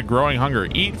produced a growing hunger.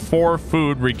 Eat 4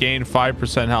 food, regain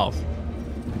 5% health.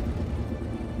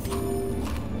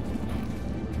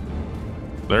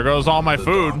 There goes all my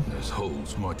food. Darkness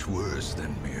holds much worse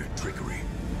than mere trickery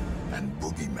and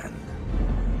boogeymen.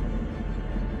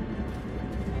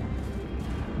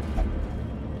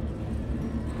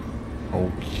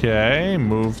 Okay,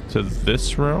 move to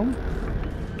this room.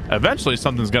 Eventually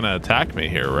something's gonna attack me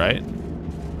here, right?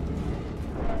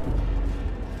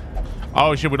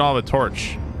 Oh shit, we don't have a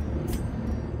torch.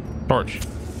 Torch.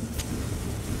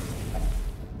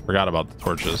 Forgot about the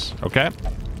torches. Okay.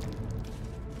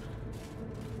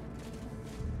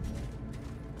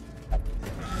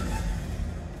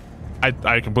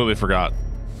 I completely forgot.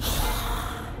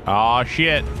 Oh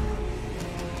shit.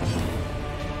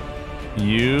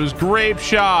 Use grape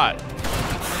shot.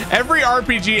 Every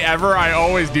RPG ever, I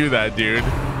always do that, dude.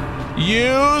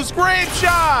 Use grape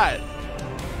shot.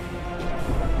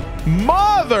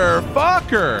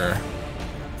 Motherfucker.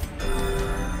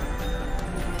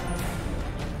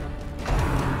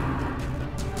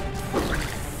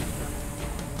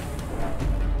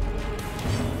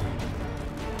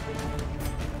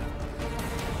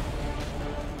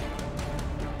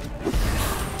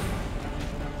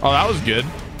 Oh, that was good.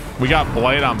 We got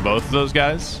blight on both of those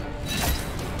guys.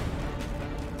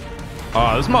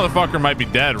 Oh, this motherfucker might be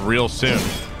dead real soon.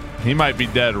 He might be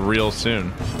dead real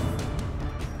soon.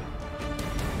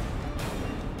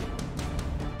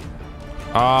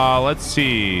 Let's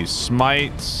see.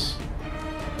 Smite.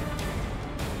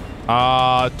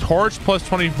 Torch plus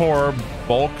 24.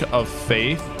 Bulk of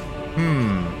faith.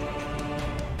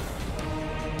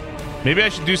 Maybe I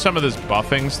should do some of this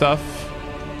buffing stuff.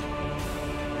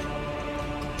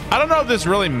 I don't know if this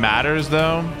really matters,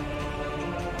 though.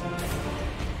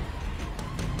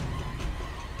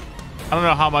 I don't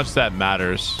know how much that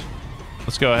matters.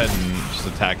 Let's go ahead and just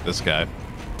attack this guy.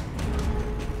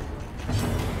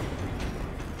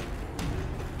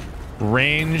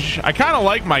 Range. I kind of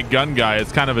like my gun guy.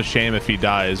 It's kind of a shame if he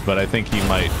dies, but I think he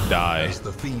might die. As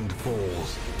the fiend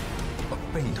falls, a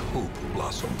faint hope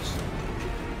blossoms.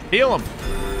 Heal him.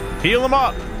 Heal him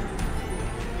up.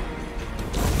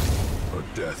 A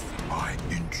death by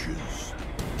inches.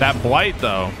 That blight,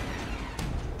 though.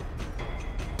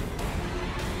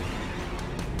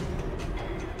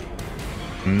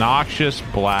 Noxious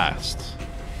blast.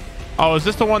 Oh, is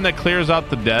this the one that clears out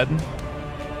the dead?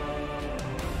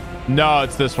 No,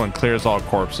 it's this one. Clears all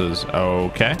corpses.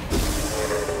 Okay.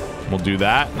 We'll do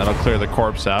that. That'll clear the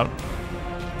corpse out.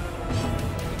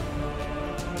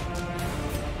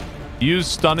 Use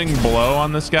stunning blow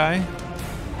on this guy.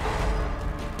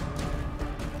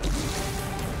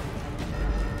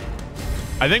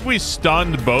 I think we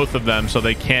stunned both of them so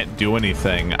they can't do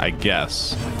anything, I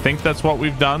guess. I think that's what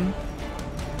we've done.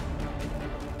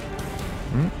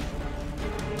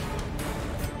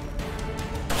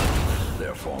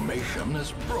 Their formation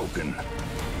is broken.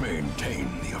 Maintain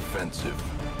the offensive.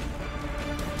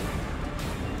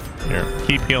 Here,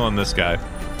 keep healing this guy.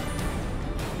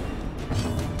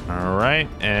 All right,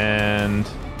 and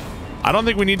I don't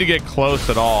think we need to get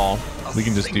close at all. We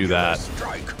can just do that.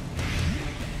 Strike.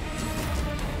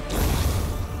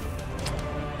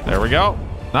 There we go.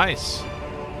 Nice.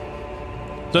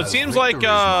 So it seems like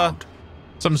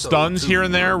some stuns here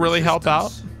and there really help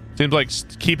out. Seems like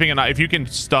keeping an eye. If you can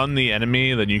stun the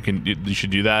enemy, then you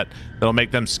should do that. That'll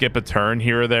make them skip a turn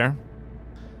here or there.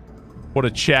 What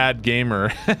a Chad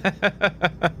gamer.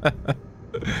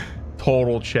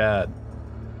 Total Chad.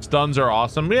 Stuns are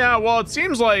awesome. Yeah, well, it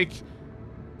seems like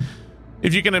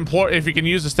if you can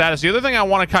use the status. The other thing I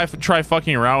want to try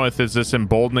fucking around with is this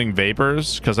emboldening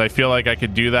vapors, because I feel like I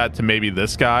could do that to maybe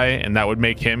this guy, and that would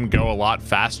make him go a lot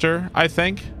faster, I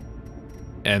think.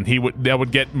 And that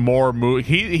would get more move.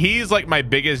 He's like my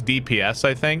biggest DPS,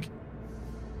 I think.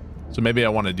 So maybe I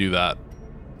want to do that.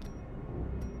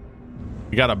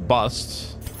 We got a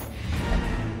bust.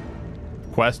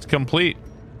 Quest complete.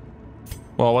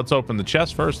 Well, let's open the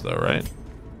chest first, though, right?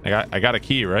 I got a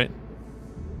key, right?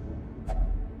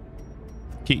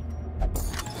 Key.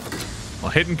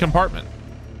 Well, hidden compartment.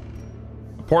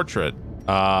 A portrait.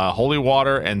 Holy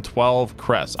water and 12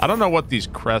 crests. I don't know what these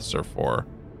crests are for.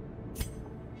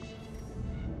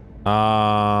 Do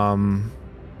I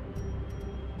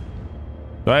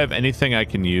have anything I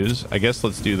can use? I guess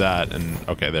let's do that. And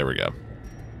okay, there we go.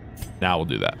 Now we'll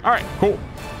do that. All right, cool.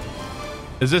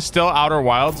 Is this still Outer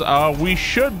Wilds? We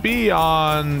should be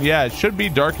on, yeah, it should be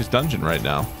Darkest Dungeon right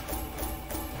now.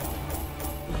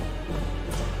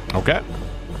 Okay.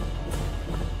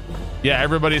 Yeah,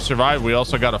 everybody survived. We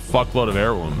also got a fuckload of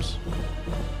heirlooms.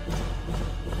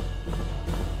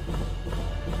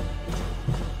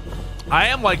 I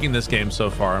am liking this game so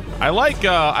far. I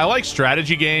like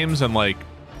strategy games, and like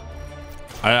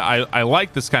I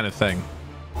like this kind of thing.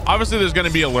 Obviously there's going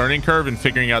to be a learning curve in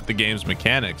figuring out the game's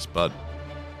mechanics, but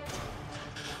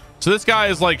so this guy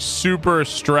is like super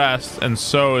stressed, and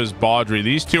so is Baudry.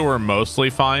 These two are mostly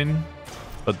fine,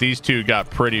 but these two got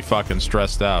pretty fucking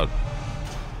stressed out.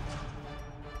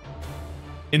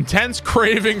 Intense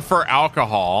craving for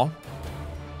alcohol.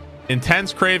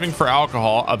 Intense craving for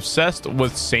alcohol. Obsessed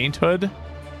with sainthood.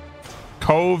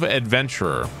 Cove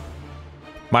adventurer.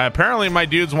 Apparently my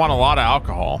dudes want a lot of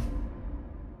alcohol.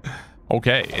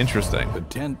 Okay, interesting. The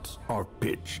tents are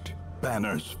pitched,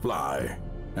 banners fly,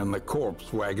 and the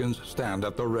corpse wagons stand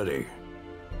at the ready.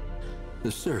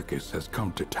 The circus has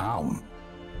come to town.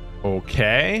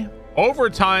 Okay. Over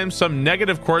time, some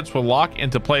negative quirks will lock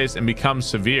into place and become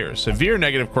severe. Severe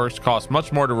negative quirks cost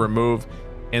much more to remove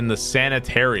in the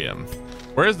sanitarium.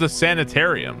 Where's the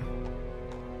sanitarium?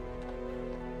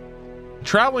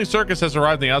 Traveling circus has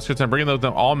arrived in the outskirts and bringing with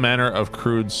them all manner of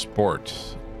crude sport.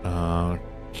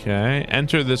 Okay.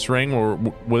 Enter this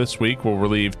ring this week will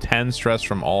relieve 10 stress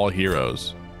from all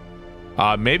heroes.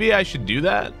 Maybe I should do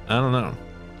that? I don't know.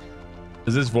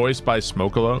 Is this voiced by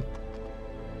Smokalo?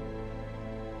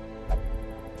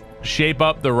 Shape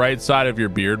up the right side of your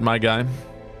beard, my guy.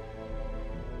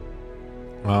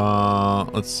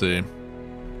 Let's see.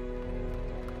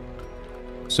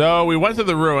 So we went to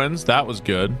the ruins. That was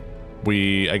good.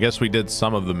 I guess we did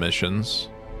some of the missions.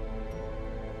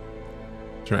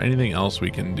 Is there anything else we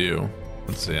can do?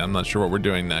 Let's see. I'm not sure what we're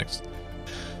doing next.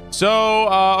 So,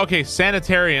 okay,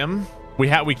 sanitarium.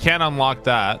 We can unlock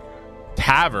that.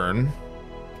 Tavern.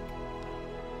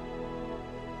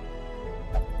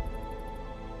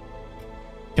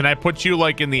 Can I put you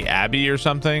like in the Abbey or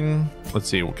something? Let's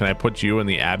see. Can I put you in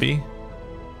the Abbey?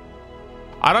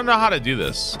 I don't know how to do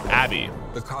this. Abbey.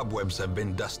 The cobwebs have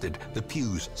been dusted, the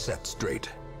pews set straight.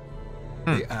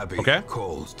 The Abbey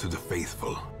calls to the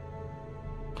faithful.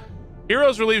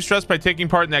 Heroes relieve stress by taking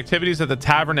part in activities at the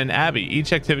tavern and Abbey.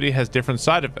 Each activity has different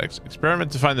side effects.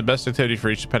 Experiment to find the best activity for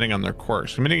each depending on their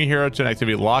quirks. Committing a hero to an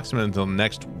activity locks them until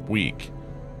next week.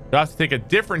 You have to take a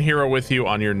different hero with you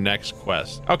on your next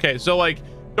quest. Okay, so like,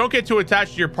 don't get too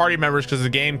attached to your party members because the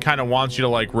game kind of wants you to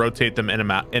like rotate them in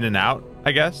and out,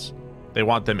 I guess. They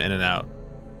want them in and out.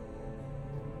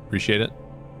 Appreciate it.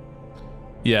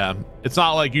 Yeah, it's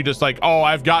not like you just like, oh,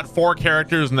 I've got 4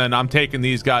 characters and then I'm taking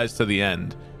these guys to the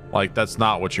end. Like, that's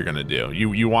not what you're gonna do.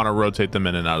 You want to rotate them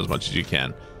in and out as much as you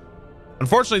can.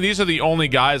 Unfortunately, these are the only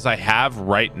guys I have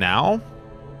right now.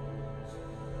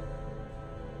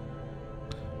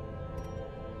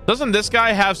 Doesn't this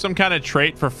guy have some kind of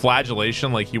trait for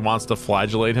flagellation? Like he wants to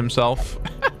flagellate himself?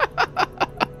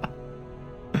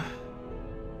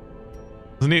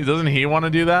 Doesn't he want to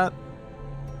do that?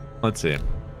 Let's see.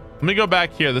 Let me go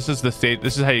back here. This is the state.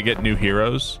 This is how you get new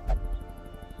heroes.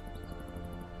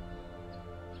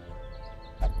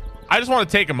 I just want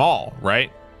to take them all,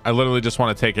 right? I literally just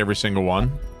want to take every single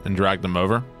one and drag them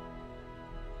over.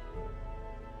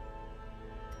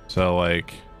 So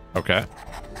like, okay.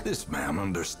 This man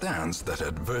understands that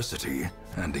adversity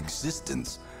and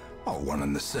existence are one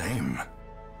and the same.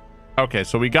 Okay,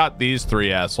 so we got these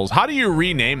 3 assholes. How do you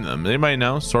rename them? Anybody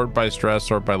know? Sort by stress,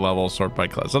 sort by level, sort by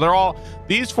class. So they're all,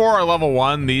 these 4 are level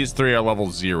 1, these 3 are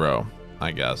level 0,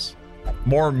 I guess.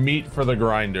 More meat for the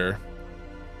grinder.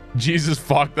 Jesus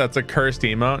fuck, that's a cursed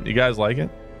emote. You guys like it?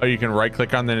 Oh, you can right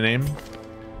click on the name.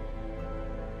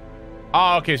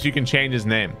 Oh, okay, so you can change his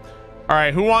name. All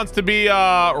right, who wants to be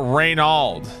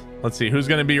Reynald? Let's see, who's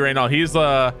gonna be Reynald?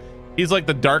 He's like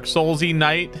the Dark Soulsy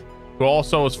knight who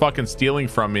also was fucking stealing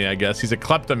from me, I guess. He's a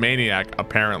kleptomaniac,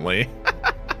 apparently.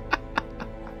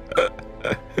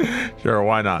 Sure,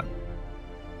 why not?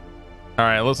 All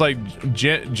right, looks like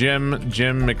Jim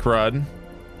McRud.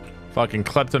 Fucking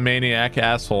kleptomaniac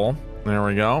asshole. There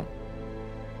we go.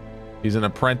 He's an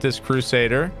apprentice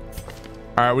crusader.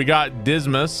 All right, we got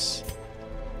Dismas,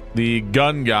 the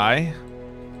gun guy.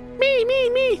 Me.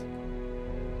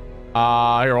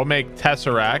 Here, we'll make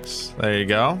Tesseracts. There you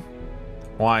go.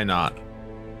 Why not?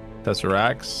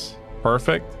 Tesseracts.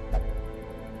 Perfect.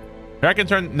 Here, I can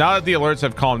turn, now that the alerts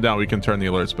have calmed down, we can turn the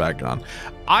alerts back on.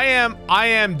 I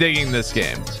am digging this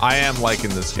game. I am liking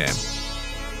this game.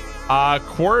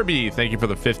 Corby, thank you for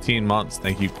the 15 months.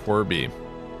 Thank you, Corby.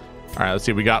 All right, let's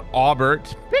see. We got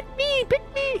Aubert. Pick me.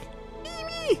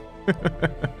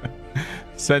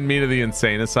 Send me to the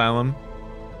insane asylum.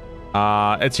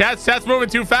 Chat's moving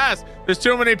too fast. There's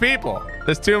too many people.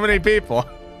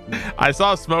 I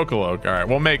saw Smokealoke. All right,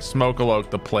 we'll make Smokealoke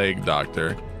the plague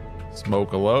doctor.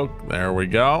 Smokealoke, there we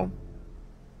go.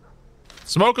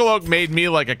 Smokealoke made me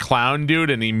like a clown dude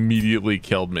and immediately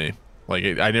killed me. Like,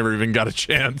 I never even got a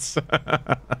chance. All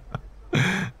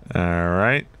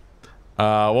right.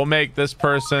 We'll make this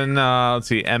person, let's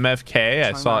see, MFK.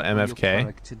 I saw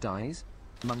MFK.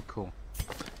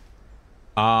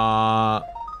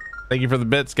 Thank you for the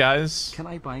bits, guys. Can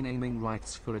I buy naming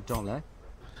rights for $1?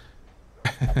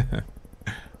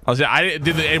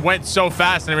 It went so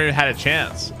fast, I never even had a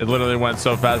chance. It literally went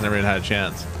so fast, I never even had a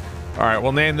chance. All right,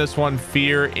 we'll name this one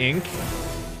Fear Inc.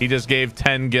 He just gave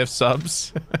 10 gift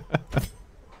subs.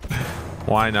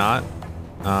 Why not?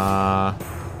 I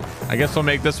guess we'll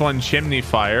make this one Chimney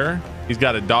Fire. He's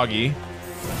got a doggy.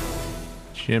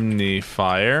 Chimney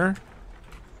Fire.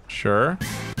 Sure.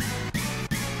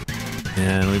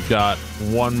 And we've got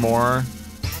one more.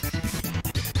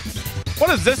 What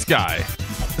is this guy?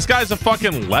 This guy's a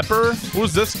fucking leper?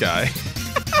 Who's this guy?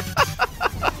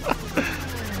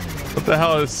 What the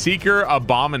hell is Seeker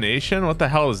Abomination? What the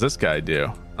hell does this guy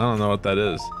do? I don't know what that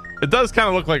is. It does kind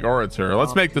of look like Orator.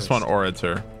 Let's make this one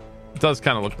Orator. It does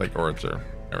kind of look like Orator.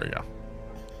 There we go.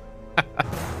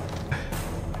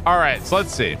 All right, so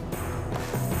let's see.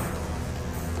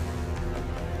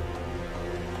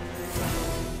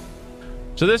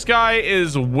 So this guy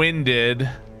is winded,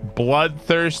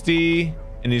 bloodthirsty,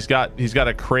 and he's got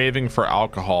a craving for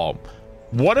alcohol.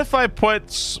 What if I put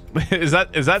is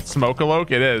that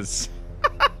Smokealoke? It is.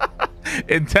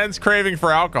 Intense craving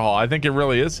for alcohol. I think it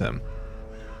really is him.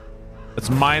 It's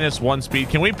 -1 speed.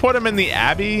 Can we put him in the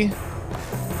Abbey?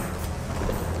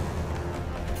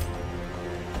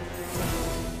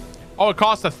 Oh, it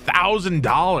costs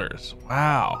 $1,000.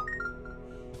 Wow.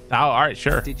 Oh, all right,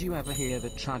 sure. Did you ever hear the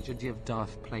tragedy of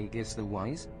Darth Plagueis the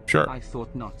Wise? Sure. I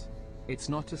thought not. It's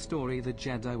not a story the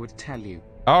Jedi would tell you.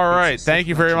 All right, thank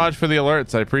you very much for the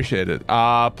alerts. I appreciate it.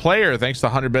 Player, thanks to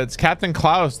 100 bits. Captain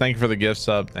Klaus, thank you for the gift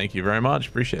sub. Thank you very much.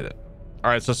 Appreciate it.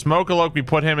 All right, so Smokealoke, we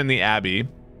put him in the Abbey.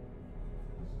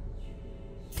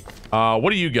 What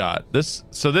do you got?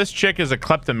 So this chick is a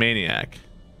kleptomaniac.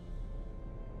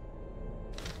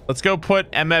 Let's go put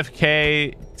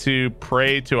MFK to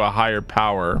pray to a higher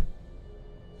power.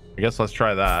 I guess let's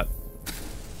try that.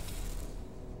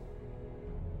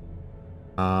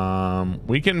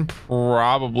 We can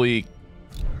probably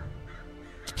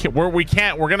we're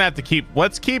gonna have to keep,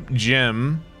 let's keep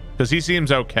Jim because he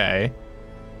seems okay,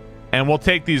 and we'll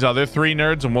take these other 3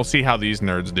 nerds and we'll see how these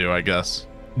nerds do. I guess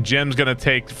Jim's gonna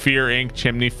take Fear Inc.,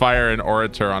 Chimney Fire, and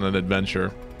Orator on an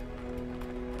adventure.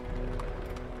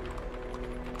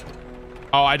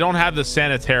 Oh, I don't have the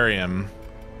sanitarium.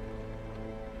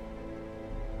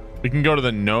 We can go to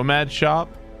the Nomad shop.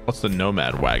 What's the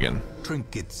Nomad wagon?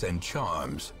 Trinkets and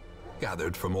charms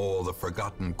gathered from all the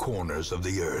forgotten corners of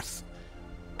the earth.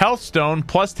 Health stone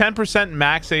plus 10%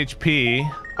 max HP.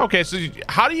 Okay, so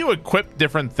how do you equip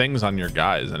different things on your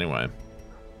guys anyway?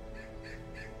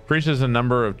 Increases the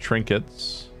number of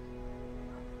trinkets.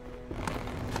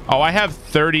 Oh, I have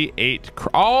 38.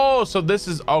 Oh, so this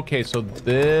is okay. So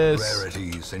this,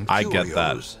 Rarities and I get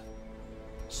that. curios.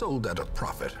 Sold at a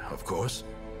profit, of course.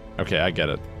 Okay, I get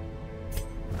it.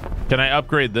 Can I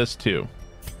upgrade this too?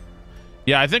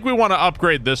 Yeah, I think we want to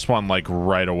upgrade this one like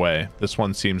right away. This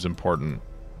one seems important.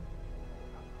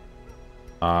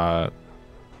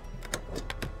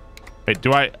 Wait,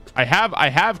 do I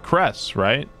have crests,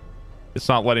 right? It's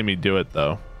not letting me do it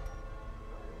though.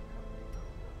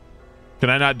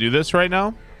 Can I not do this right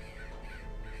now?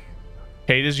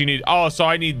 Hey, does you need... Oh, so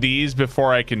I need these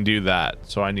before I can do that.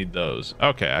 So I need those.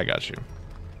 Okay, I got you.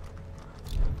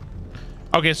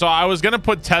 Okay, so I was going to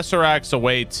put Tesseracts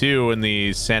away too in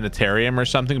the sanitarium or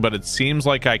something, but it seems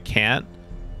like I can't.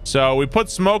 So we put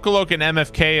Smokaloke and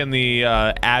MFK in the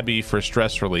Abbey for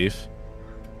stress relief.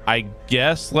 I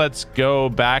guess let's go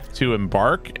back to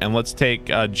Embark and let's take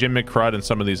Jim McCrud and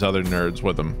some of these other nerds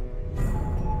with them.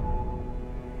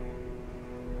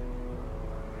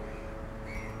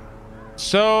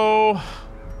 So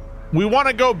we want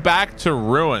to go back to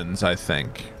Ruins, I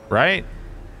think, right?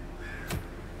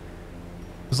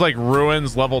 It's like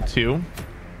Ruins level 2.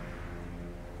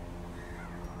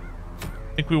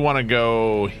 I think we want to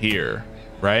go here,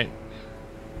 right?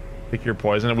 Pick your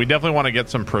poison. And we definitely want to get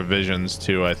some provisions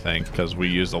too, I think, because we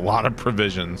used a lot of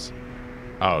provisions.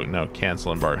 Oh, no,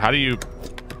 cancel Embark. How do you...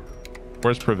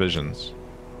 Where's provisions?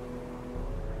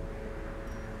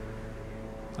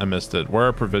 I missed it. Where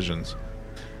are provisions?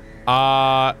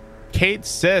 Kate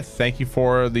Sith, thank you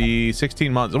for the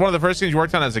 16 months. One of the first things you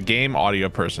worked on as a game audio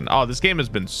person. Oh, this game has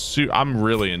been I'm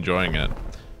really enjoying it.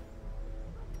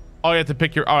 Oh, you have to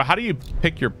pick your... Oh, how do you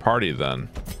pick your party then?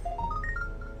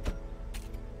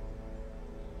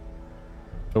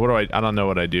 What do I don't know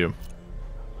what I do.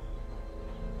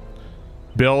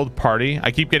 Build party.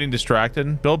 I keep getting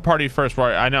distracted. Build party first.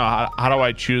 Right, I know. How do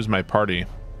I choose my party?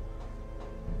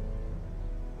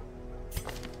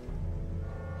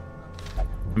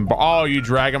 Oh, you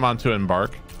drag them onto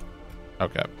Embark.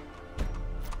 Okay.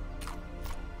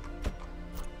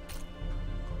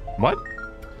 What?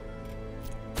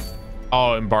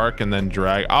 Oh, Embark and then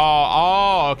drag.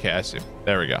 Oh, okay. I see.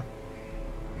 There we go.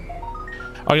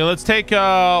 Okay, let's take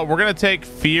we're gonna take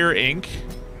Fear Inc.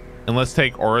 and let's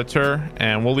take Orator,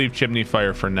 and we'll leave Chimney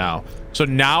Fire for now. So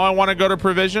now I want to go to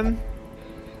provision.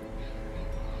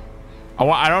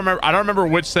 I don't remember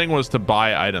which thing was to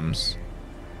buy items.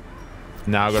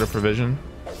 Now go to provision.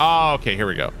 Oh, okay, here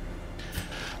we go.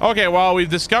 Okay, well, we've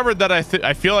discovered that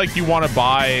I feel like you want to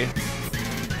buy...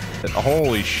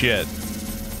 Holy shit.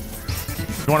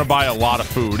 You want to buy a lot of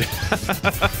food.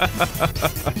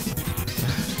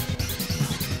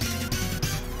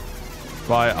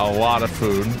 Buy a lot of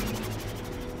food.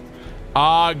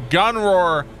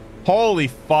 Gunroar. Holy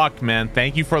fuck, man.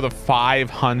 Thank you for the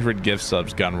 500 gift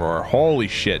subs, Gunroar. Holy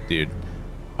shit, dude.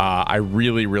 I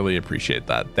really, really appreciate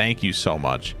that. Thank you so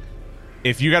much.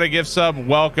 If you got a gift sub,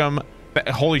 welcome.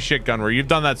 Holy shit, Gunroar. You've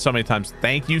done that so many times.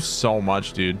 Thank you so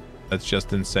much, dude. That's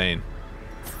just insane.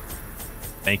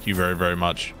 Thank you very, very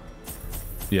much.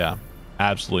 Yeah,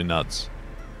 absolutely nuts.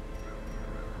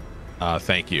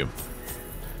 Thank you.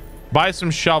 Buy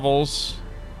some shovels.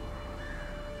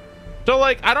 So,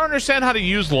 like, I don't understand how to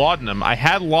use laudanum. I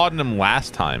had laudanum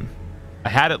last time. I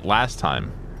had it last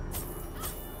time.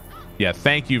 Yeah,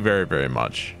 thank you very, very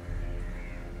much.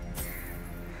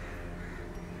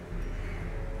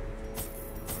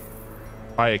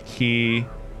 Buy a key.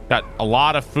 Got a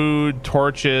lot of food,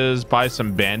 torches, buy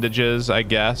some bandages, I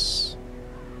guess.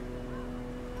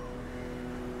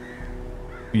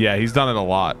 Yeah, he's done it a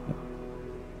lot.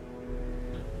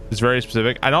 It's very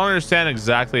specific. I don't understand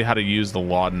exactly how to use the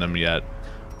laudanum yet.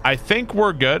 I think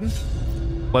we're good.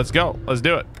 Let's go. Let's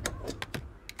do it.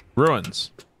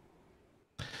 Ruins.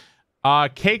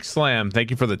 Cake Slam. Thank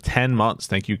you for the 10 months.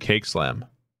 Thank you, Cake Slam.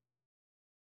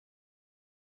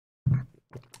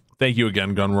 Thank you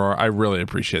again, Gunroar. I really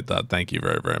appreciate that. Thank you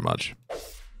very, very much.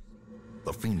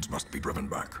 The fiends must be driven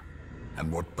back.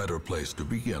 And what better place to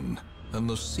begin than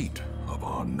the seat of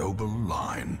our noble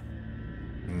line?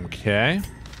 Okay.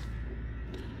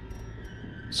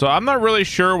 So I'm not really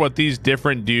sure what these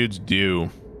different dudes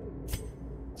do.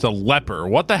 It's a leper.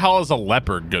 What the hell is a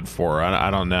leper good for?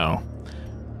 I don't know.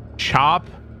 Chop,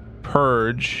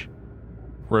 purge,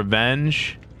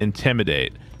 revenge,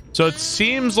 intimidate. So it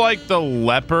seems like the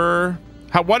leper...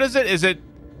 what is it? Is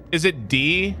it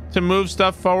D to move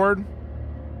stuff forward?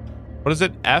 What is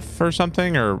it? F or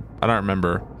something? Or I don't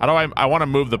remember. How do I want to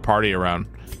move the party around?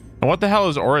 And what the hell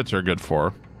is Orator good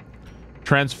for?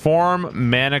 Transform,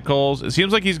 manacles. It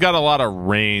seems like he's got a lot of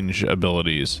range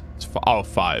abilities. It's oh,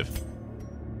 5.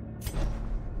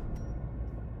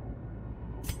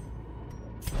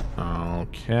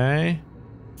 Okay.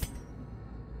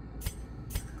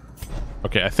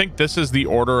 Okay, I think this is the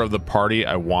order of the party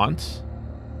I want.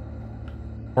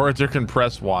 Orator can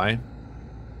press Y.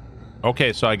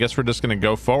 Okay, so I guess we're just going to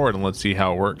go forward and let's see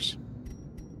how it works.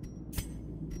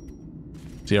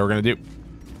 See how we're going to do.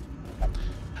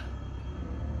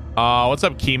 What's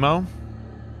up, Chemo?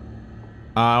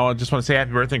 I just want to say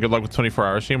happy birthday and good luck with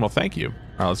 24-hour stream. Well, thank you. All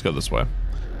right, let's go this way.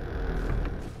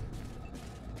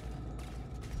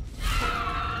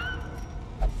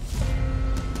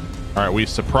 All right, we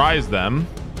surprised them.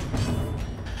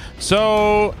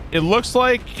 So it looks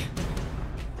like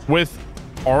with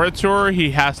Orator, he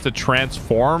has to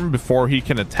transform before he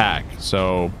can attack.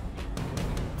 So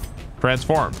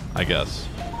transform, I guess.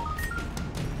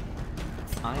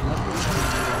 I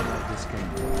love this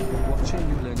game. Watching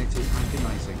you learn it is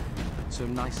agonizing. So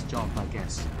nice job, I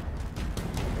guess.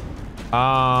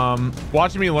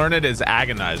 Watching me learn it is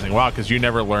agonizing. Wow, because you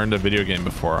never learned a video game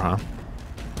before, huh?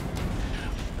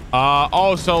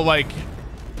 Oh, so like,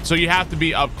 so you have to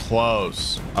be up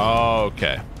close. Oh,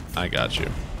 okay, I got you.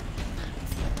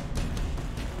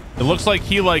 It looks like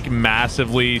he like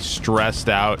massively stressed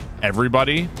out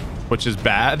everybody, which is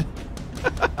bad.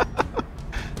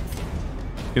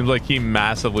 Seems like he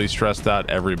massively stressed out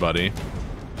everybody.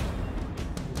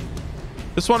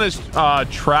 This one is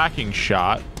tracking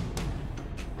shot.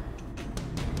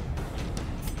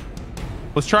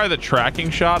 Let's try the tracking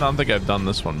shot. I don't think I've done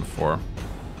this one before.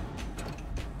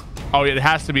 Oh, it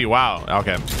has to be. Wow.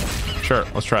 Okay. Sure.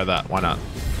 Let's try that. Why not?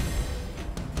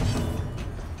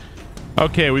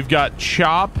 Okay. We've got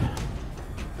Chop.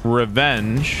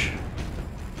 Revenge.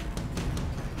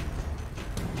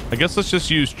 I guess let's just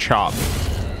use Chop.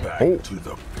 Back to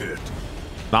the pit.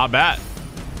 Not bad.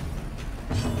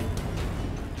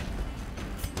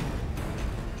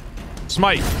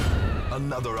 Smite.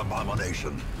 Another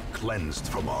abomination cleansed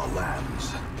from our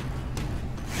lands.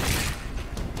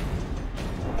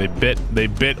 They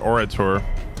bit Orator.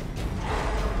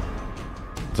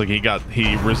 It's like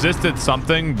he resisted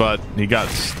something, but he got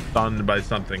stunned by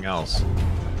something else.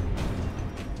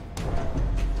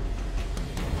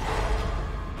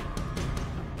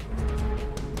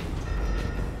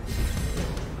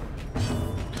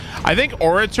 I think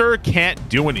Orator can't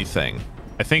do anything.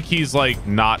 I think he's like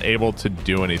not able to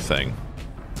do anything.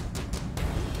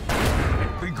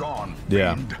 Be gone.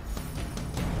 Yeah. Fiend.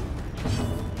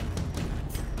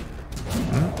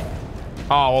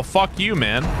 Oh, well, fuck you,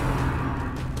 man.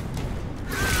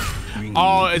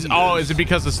 Is it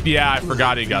because of, yeah, I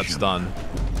forgot he got stunned.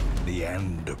 The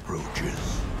end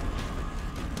approaches.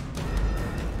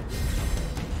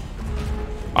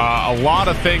 A lot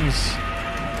of things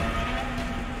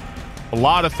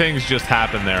just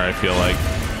happened there, I feel like.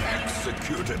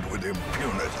 Executed with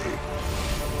impunity.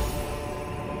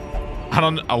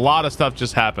 A lot of stuff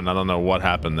just happened. I don't know what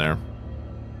happened there.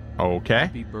 Okay.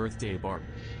 Happy birthday, Barb.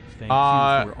 Thank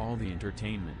you for all the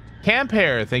entertainment. Camp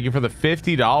Hair, thank you for the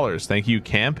 $50. Thank you,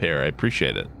 Camp Hair. I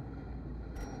appreciate it.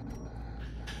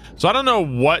 So I don't know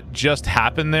what just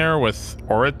happened there with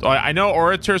Orator. I know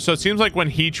Orator, so it seems like when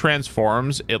he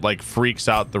transforms, it like freaks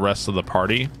out the rest of the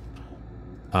party.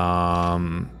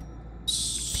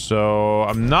 So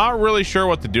I'm not really sure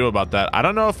what to do about that. I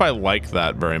don't know if I like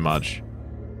that very much.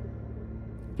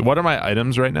 What are my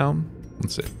items right now?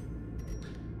 Let's see.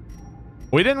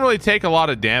 We didn't really take a lot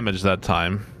of damage that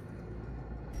time.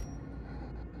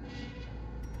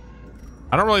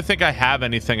 I don't really think I have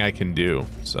anything I can do,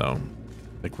 so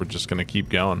I think we're just gonna keep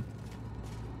going.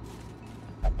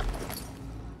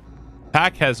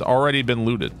 Pack has already been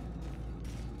looted.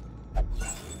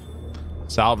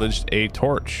 Salvaged a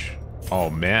torch. Oh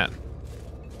man,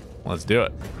 let's do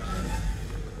it.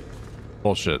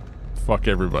 Bullshit. Fuck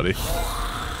everybody.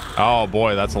 Oh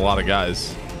boy, that's a lot of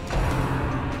guys.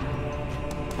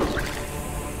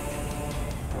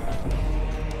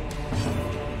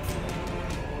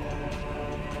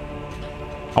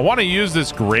 I want to use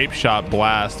this grape shot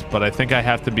blast, but I think I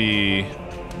have to be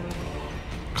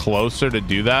closer to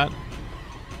do that.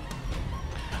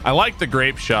 I like the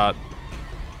grape shot.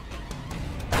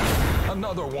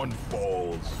 Another one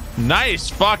falls. Nice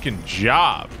fucking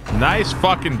job. Nice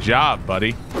fucking job,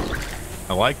 buddy.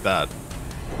 I like that.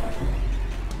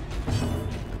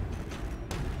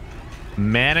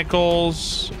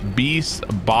 Manacles, Beast,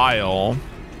 Bile.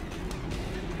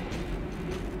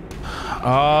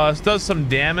 This does some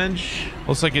damage.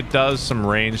 Looks like it does some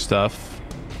range stuff.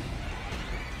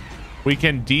 We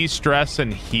can de-stress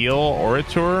and heal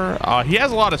Orator. He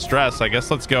has a lot of stress. I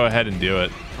guess let's go ahead and do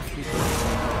it.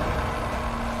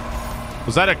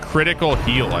 Was that a critical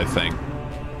heal, I think?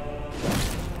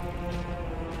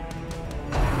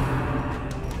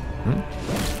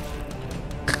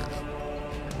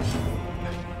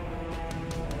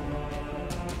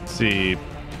 Let's see.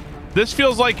 This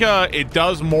feels like it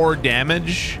does more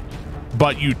damage,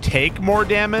 but you take more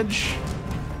damage.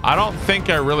 I don't think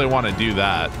I really want to do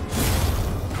that.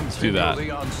 Let's do that.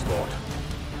 The onslaught.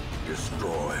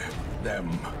 Destroy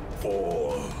them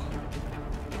all.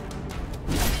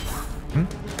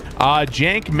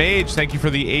 Jank Mage, thank you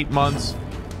for the 8 months.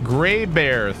 Gray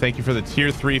Bear, thank you for the tier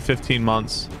 3 15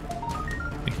 months.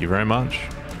 Thank you very much.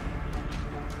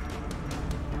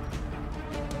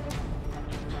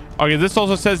 Okay, this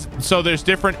also says, so there's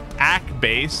different AC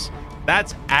base.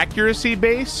 That's accuracy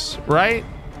base, right?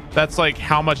 That's like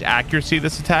how much accuracy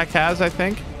this attack has, I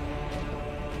think.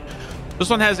 This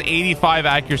one has 85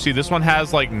 accuracy. This one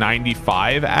has like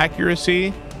 95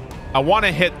 accuracy. I want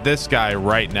to hit this guy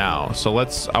right now. So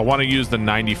I want to use the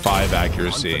 95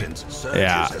 accuracy.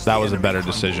 Yeah, that was a better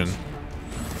decision.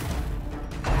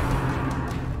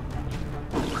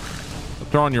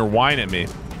 Throwing your wine at me.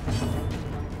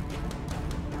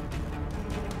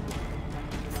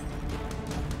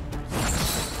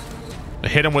 He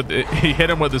hit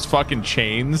him with his fucking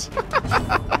chains.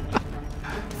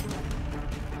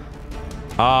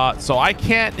 So I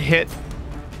can't hit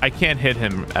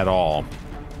him at all.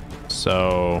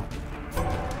 So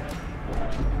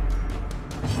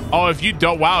if you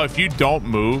don't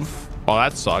move, oh,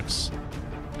 that sucks.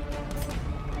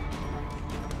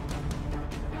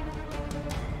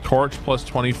 Torch plus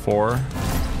 24.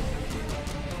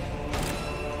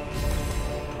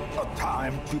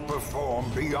 To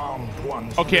perform beyond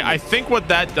one's okay, I think what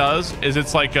that does is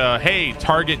it's like hey,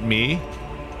 target me,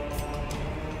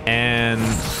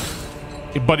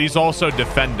 but he's also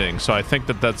defending, so I think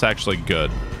that's actually good.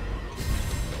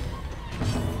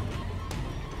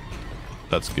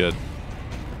 That's good.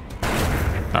 All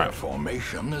right.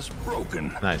 Formation is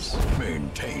broken. Nice.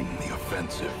 Maintain the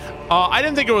offensive. I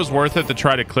didn't think it was worth it to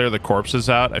try to clear the corpses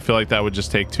out. I feel like that would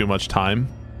just take too much time.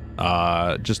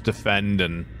 Just defend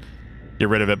and get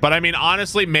rid of it. But I mean,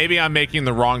 honestly, maybe I'm making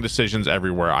the wrong decisions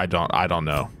everywhere. I don't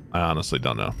know. I honestly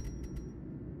don't know.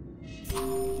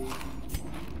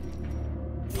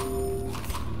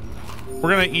 We're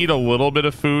gonna eat a little bit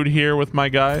of food here with my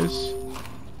guys.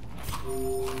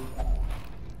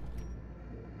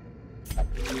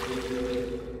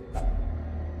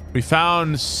 We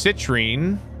found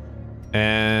citrine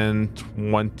and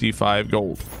 25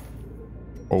 gold.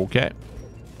 Okay,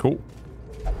 cool.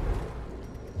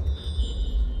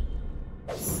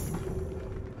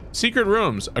 Secret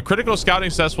rooms. A critical scouting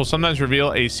success will sometimes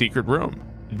reveal a secret room.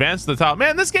 Advance to the top.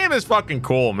 Man, this game is fucking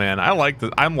cool, man.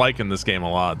 I'm liking this game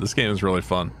a lot. This game is really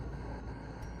fun.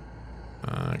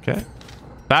 Okay.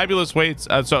 Fabulous weights.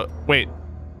 Wait.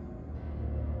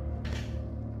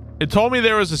 It told me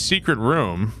there was a secret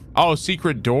room. Oh,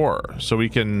 secret door. So we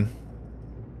can...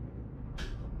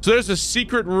 So there's a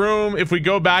secret room. If we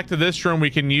go back to this room, we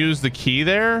can use the key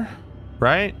there,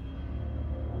 right?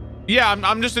 Yeah,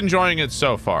 I'm just enjoying it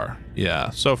so far. Yeah,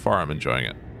 so far I'm enjoying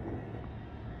it.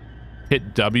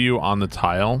 Hit W on the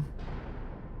tile.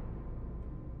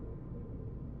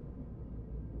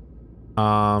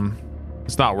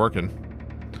 It's not working.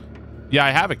 Yeah,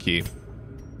 I have a key.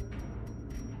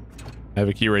 I have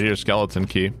a key right here, skeleton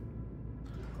key.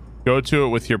 Go to it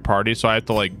with your party, so I have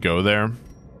to like go there. All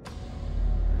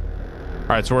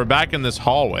right, so we're back in this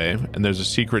hallway, and there's a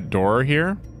secret door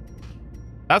here.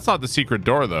 That's not the secret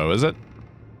door, though, is it?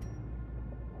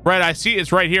 Right, I see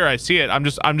it's right here. I see it. I'm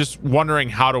just wondering,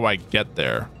 how do I get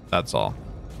there? That's all.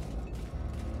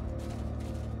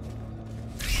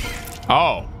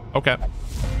 Oh, okay.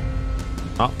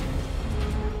 Oh.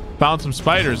 Found some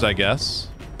spiders, I guess.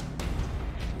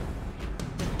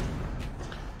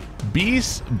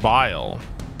 Beast Bile.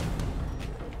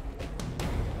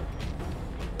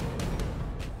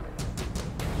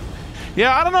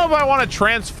 Yeah, I don't know if I want to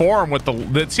transform with the...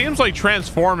 It seems like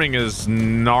transforming is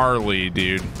gnarly,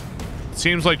 dude. It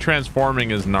seems like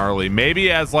transforming is gnarly. Maybe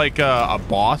as like a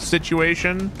boss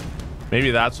situation.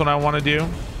 Maybe that's what I want to do.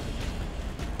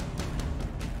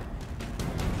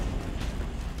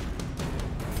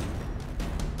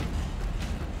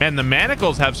 Man, the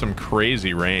manacles have some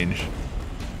crazy range.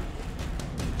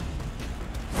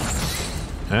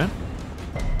 Huh?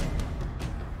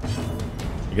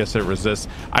 I guess it resists.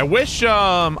 I wish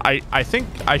I think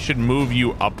I should move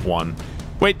you up one.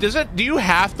 Wait, do you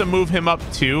have to move him up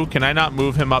two? Can I not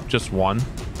move him up just one?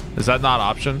 Is that not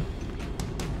option?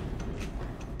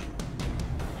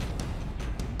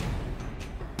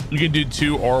 You can do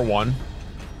 2 or 1.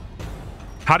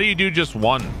 How do you do just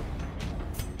 1?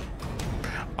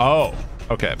 Oh,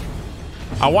 okay.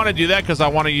 I want to do that because I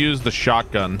want to use the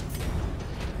shotgun.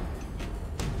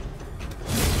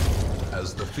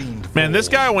 As the fiend Man, this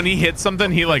falls, guy, when he hits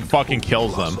something, he like fucking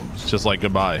kills them. It's just like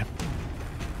goodbye.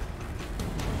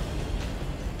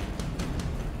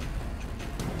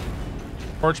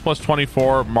 Torch plus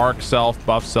 24, mark self,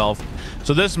 buff self.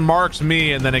 So this marks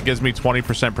me and then it gives me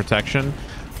 20% protection.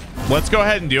 Let's go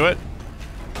ahead and do it.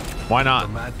 Why not?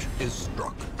 the match is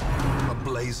struck. A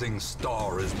blazing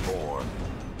star is born.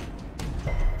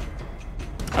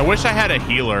 I wish I had a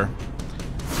healer.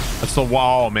 That's the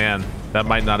wall, man. That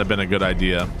might not have been a good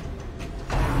idea.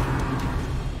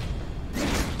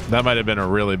 That might have been a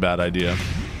really bad idea.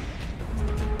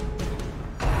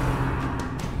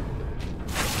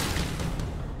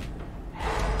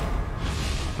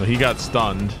 So he got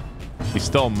stunned. He's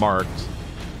still marked.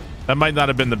 That might not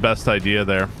have been the best idea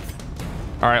there.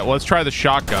 All right, let's try the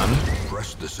shotgun.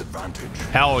 Press this advantage.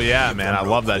 Hell yeah, man. I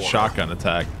love that shotgun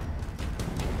attack.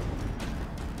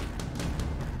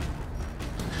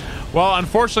 Well,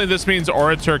 unfortunately, this means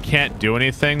Orator can't do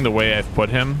anything the way I've put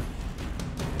him.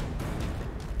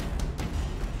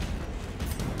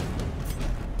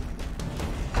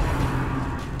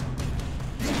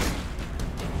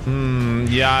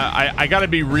 Yeah, I gotta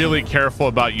be really careful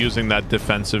about using that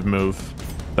defensive move.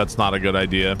 That's not a good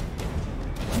idea.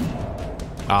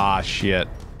 Ah, shit.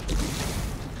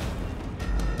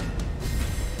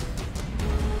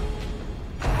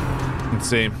 Let's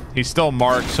see. He's still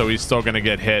marked, so he's still gonna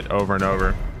get hit over and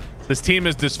over. This team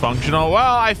is dysfunctional.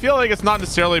 Well, I feel like it's not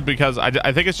necessarily because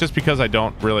I think it's just because I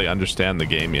don't really understand the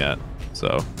game yet.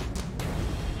 So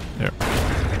there.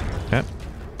 Okay.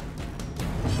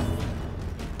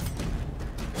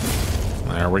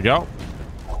 There we go.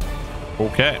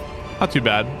 Okay. Not too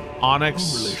bad.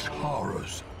 Onyx. Foolish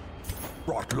horrors.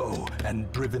 Brought low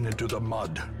and driven into the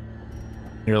mud.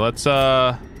 Here, let's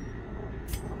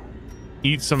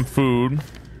eat some food.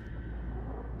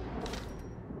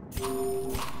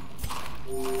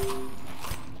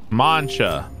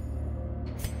 Mancha.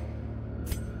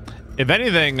 If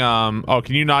anything, oh,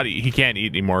 can you not eat? He can't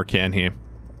eat anymore, can he?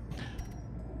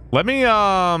 Let me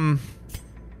let's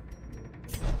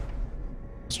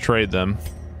trade them.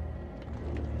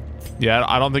 Yeah,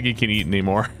 I don't think he can eat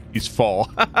anymore. He's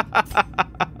full.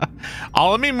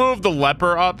 Let me move the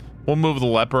leper up. We'll move the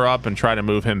leper up and try to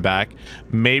move him back.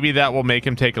 Maybe that will make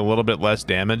him take a little bit less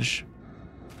damage.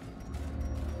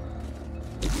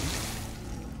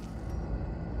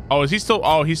 Oh, is he still?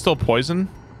 Oh, he's still poisoned.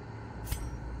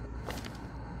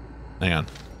 Hang on.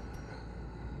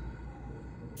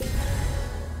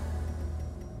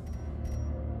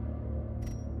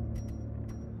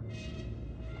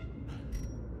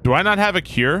 Do I not have a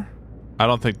cure? I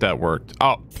don't think that worked.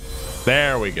 Oh,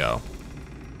 there we go.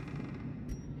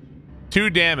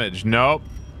 2 damage. Nope.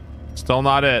 Still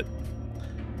not it.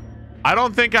 I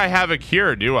don't think I have a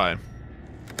cure, do I?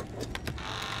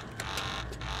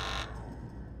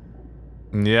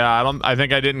 Yeah, I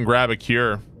think I didn't grab a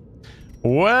cure.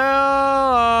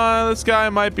 Well, this guy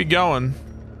might be going.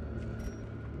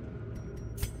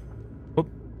 Oop.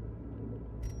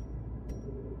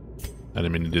 I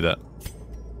didn't mean to do that.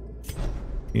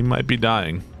 He might be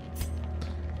dying.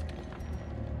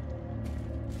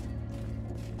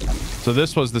 So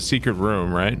this was the secret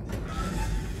room, right?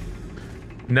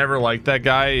 Never liked that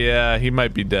guy. Yeah, he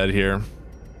might be dead here.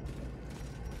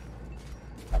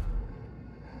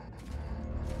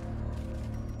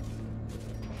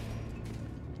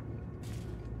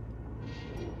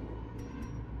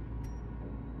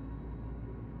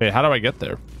 Hey, how do I get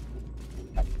there?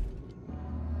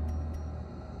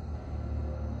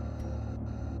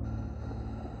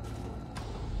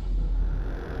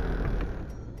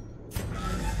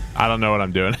 I don't know what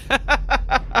I'm doing.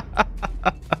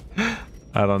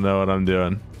 I don't know what I'm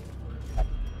doing.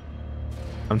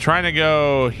 I'm trying to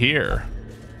go here.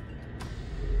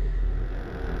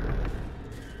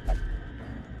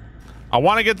 I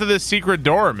want to get to this secret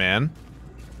door, man.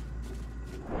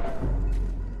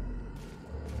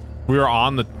 We were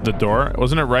on the door.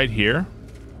 Wasn't it right here?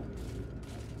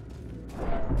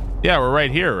 Yeah, we're right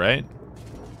here, right?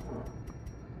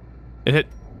 It hit.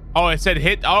 Oh, it said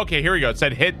hit. Oh, okay, here we go. It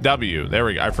said hit W. There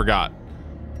we go. I forgot.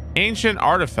 Ancient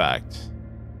artifact.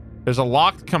 There's a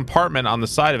locked compartment on the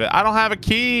side of it. I don't have a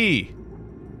key.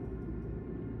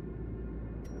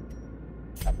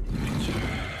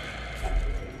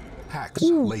 Packs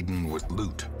laden with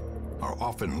loot are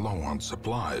often low on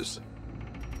supplies.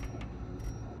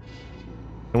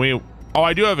 Can we? Oh,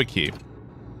 I do have a key.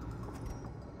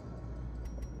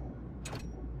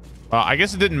 I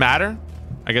guess it didn't matter.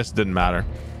 I guess it didn't matter.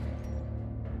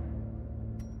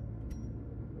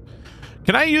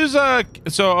 Can I use a...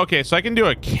 So, okay, so I can do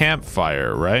a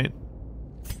campfire, right?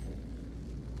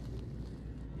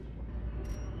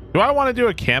 Do I want to do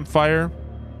a campfire?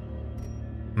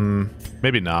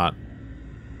 Maybe not.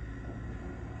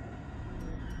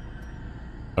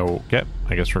 Okay,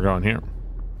 I guess we're going here.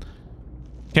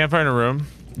 Campfire in a room.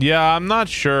 Yeah, I'm not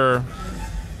sure.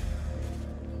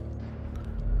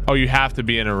 Oh, you have to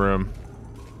be in a room.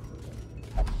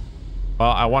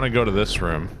 Well, I want to go to this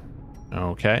room.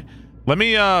 Okay. Let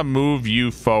me move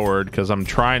you forward because I'm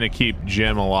trying to keep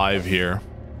Jim alive here.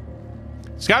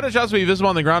 Scout adjusts will be visible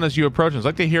on the ground as you approach.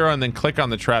 Select the hero and then click on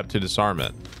the trap to disarm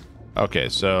it. Okay,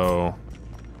 so...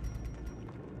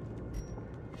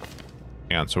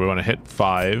 Hang on, so we want to hit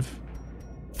 5.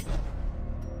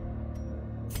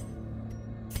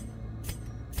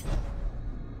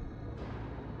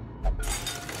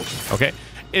 Okay.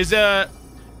 Is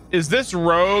this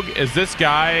rogue? Is this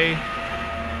guy...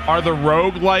 Are the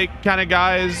rogue-like kind of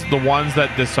guys the ones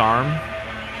that disarm?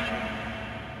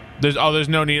 There's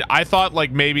no need. I thought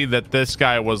like maybe that this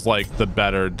guy was like the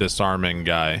better disarming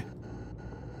guy.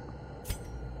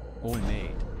 Oi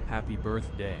mate, happy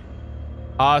birthday.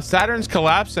 Saturn's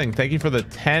collapsing. Thank you for the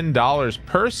 $10.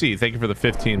 Percy, thank you for the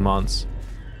 15 months.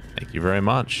 Thank you very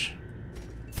much.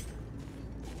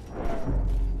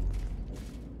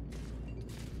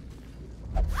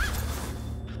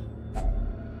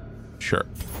 Sure.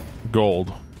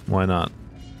 Gold. Why not?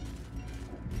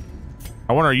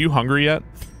 I wonder, are you hungry yet?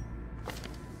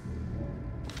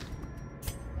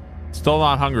 Still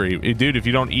not hungry. Dude, if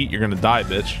you don't eat, you're gonna die,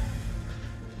 bitch.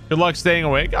 Good luck staying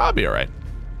awake. I'll be alright.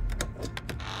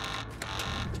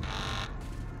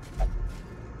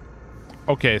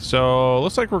 Okay, so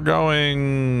looks like we're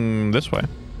going this way.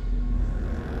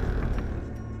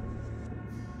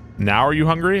 Now are you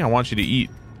hungry? I want you to eat.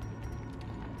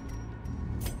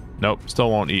 Nope, still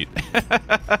won't eat.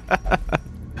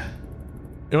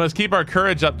 We must keep our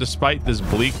courage up despite this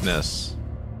bleakness.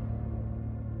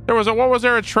 What was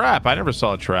there a trap? I never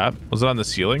saw a trap. Was it on the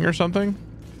ceiling or something?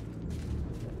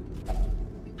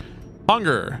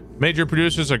 Hunger. Major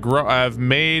producers have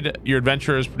made your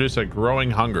adventurers produce a growing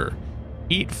hunger.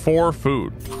 Eat 4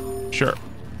 food. Sure.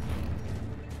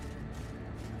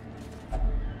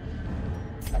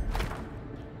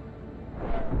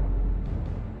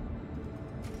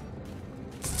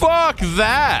 Fuck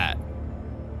that.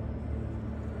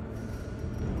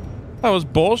 That was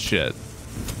bullshit.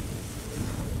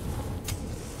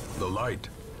 The light,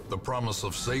 the promise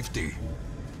of safety.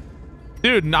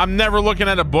 Dude, I'm never looking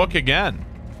at a book again.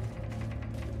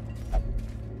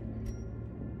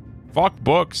 Fuck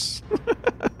books.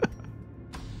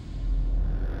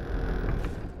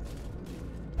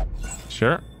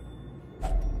 Sure.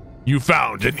 You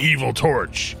found an evil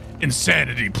torch.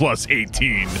 Insanity plus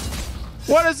 18.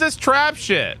 What is this trap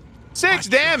shit? 6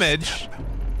 damage.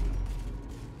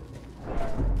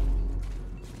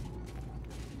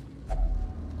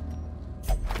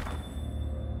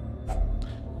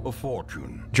 A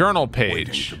fortune. Journal Waiting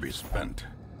page. to be spent.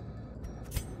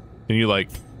 Can you like...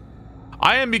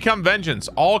 I am become vengeance.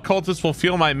 All cultists will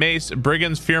feel my mace.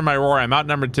 Brigands fear my roar. I'm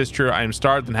outnumbered, 'tis true. I am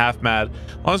starved and half mad.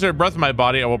 As long as there is breath in my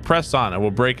body, I will press on. I will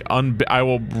wreak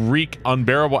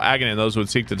unbearable agony on those who would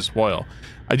seek to despoil.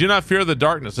 I do not fear the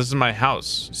darkness. This is my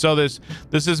house. So this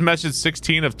is message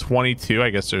 16 of 22.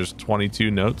 I guess there's 22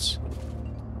 notes.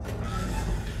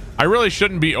 I really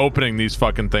shouldn't be opening these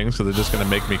fucking things because they're just gonna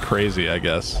make me crazy, I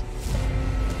guess.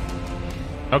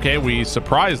 Okay, we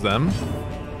surprise them.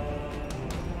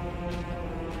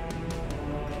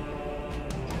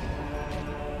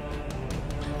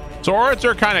 So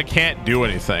Orator kind of can't do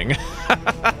anything.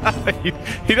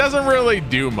 he doesn't really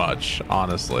do much,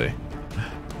 honestly.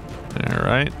 All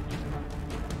right.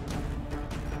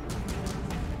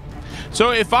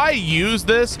 So if I use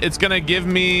this, it's going to give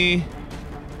me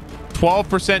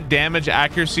 12% damage,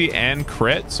 accuracy, and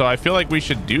crit. So I feel like we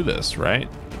should do this, right?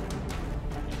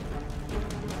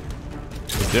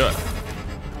 Let's do it.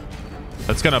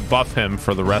 That's going to buff him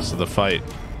for the rest of the fight.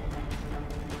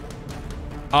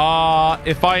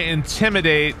 If I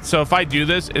intimidate, so if I do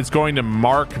this, it's going to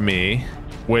mark me,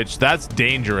 which that's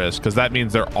dangerous because that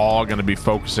means they're all going to be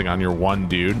focusing on your one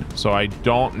dude. So I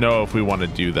don't know if we want to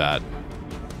do that.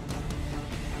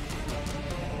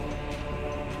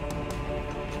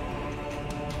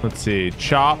 Let's see.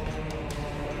 Chop.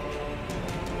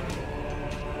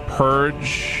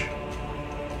 Purge.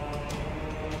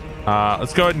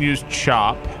 Let's go ahead and use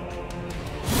chop.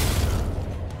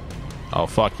 Oh,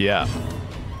 fuck yeah.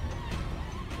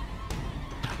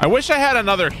 I wish I had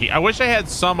another I wish I had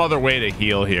some other way to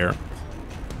heal here.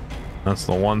 That's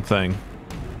the one thing.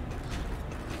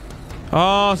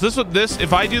 Oh, so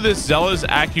if I do this Zealous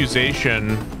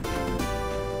Accusation,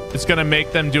 it's gonna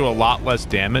make them do a lot less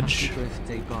damage. Happy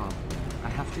birthday, Barb. I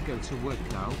have to go to work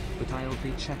now, but I'll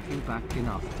be checking back in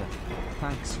after.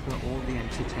 Thanks for all the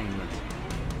entertainment.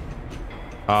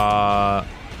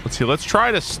 Let's see. Let's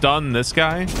try to stun this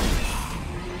guy.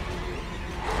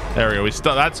 There we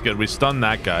go. That's good. We stunned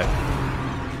that guy.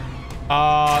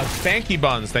 Spanky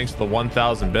Buns. Thanks for the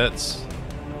 1,000 bits.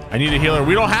 I need a healer.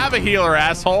 We don't have a healer,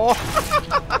 asshole.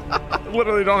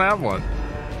 Literally don't have one.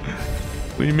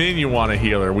 What do you mean you want a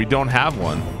healer? We don't have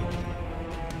one.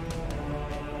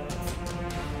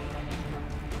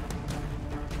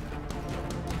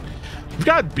 We've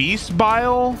got Beast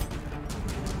Bile.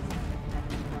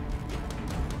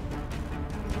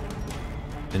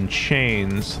 And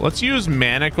chains. Let's use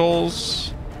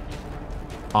manacles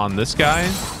on this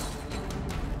guy.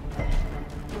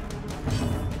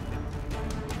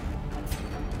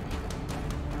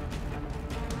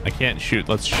 I can't shoot.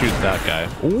 Let's shoot that guy.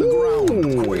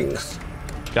 Ooh.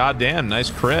 God damn,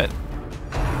 nice crit.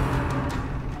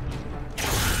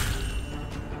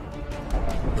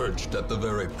 Perched at the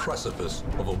very precipice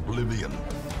of oblivion.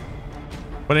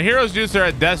 When a hero's juice are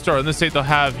at death's door, in this state they'll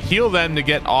have heal them to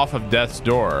get off of death's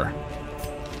door.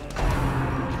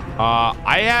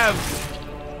 I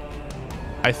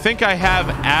think I have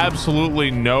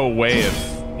absolutely no way of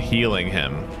healing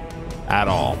him at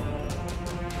all.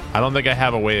 I don't think I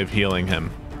have a way of healing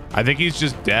him. I think he's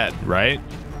just dead, right?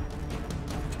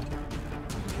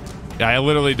 I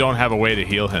literally don't have a way to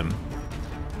heal him.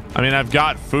 I mean, I've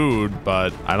got food,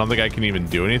 but I don't think I can even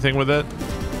do anything with it.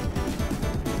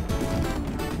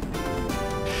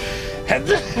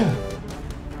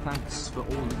 Thanks for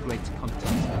all the great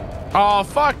content. Oh,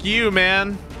 fuck you,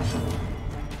 man.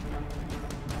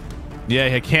 Yeah,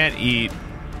 he can't eat.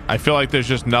 I feel like there's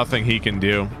just nothing he can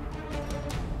do.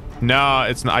 No,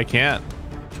 it's not. I can't.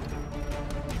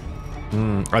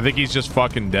 I think he's just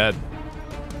fucking dead.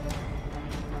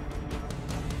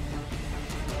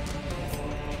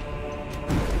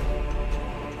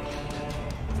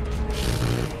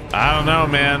 I don't know,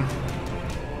 man.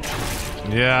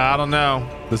 Yeah, I don't know.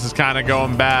 This is kind of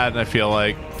going bad, I feel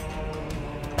like.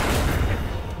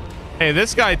 Hey,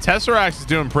 this guy, Tesseract, is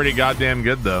doing pretty goddamn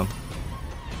good, though.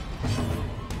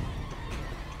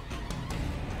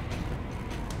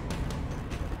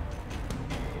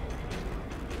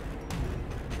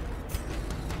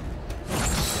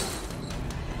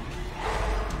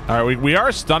 All right, we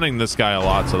are stunning this guy a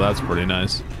lot, so that's pretty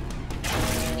nice.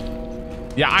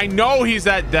 Yeah, I know he's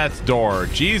at death's door.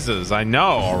 Jesus, I know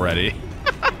already.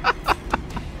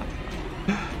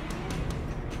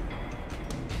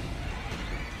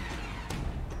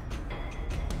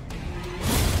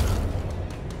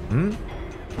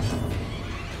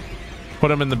 Put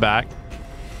him in the back.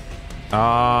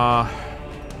 I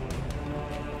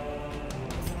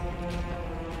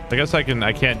guess I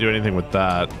can't do anything with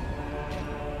that.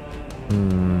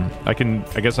 I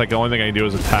guess the only thing I can do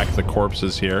is attack the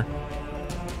corpses here.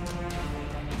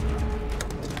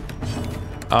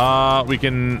 We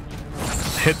can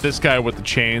hit this guy with the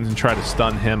chains and try to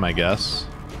stun him, I guess.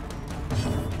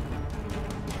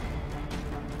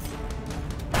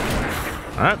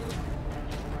 All right.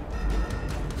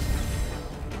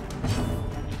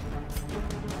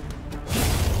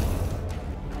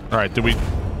 All right, did we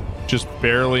just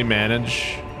barely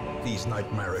manage? These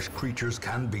nightmarish creatures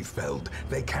can be felled.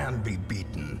 They can be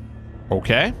beaten.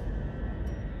 Okay.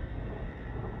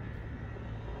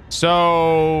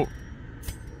 So...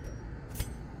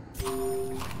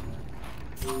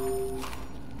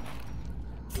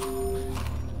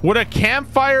 would a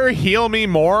campfire heal me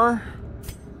more?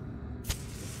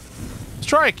 Let's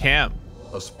try a camp.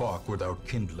 A spark without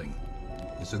kindling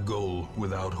is a goal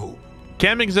without hope.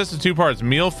 Camping consists of two parts,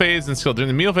 meal phase and skill. During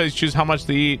the meal phase, choose how much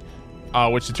to eat,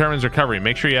 which determines recovery.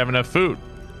 Make sure you have enough food.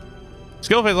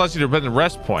 Skill phase allows you to put in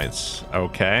rest points.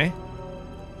 Okay.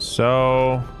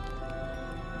 So...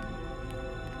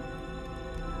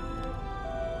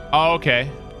 oh, okay.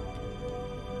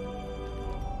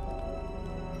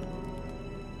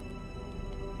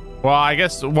 Well, I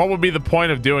guess what would be the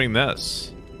point of doing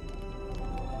this?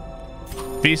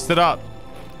 Feast it up.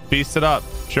 Feast it up.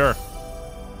 Sure.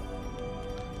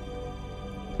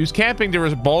 Use camping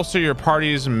to bolster your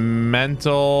party's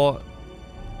mental...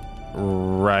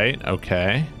 right.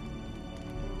 Okay.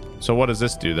 So what does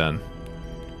this do then?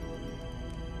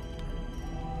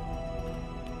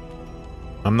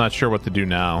 I'm not sure what to do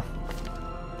now.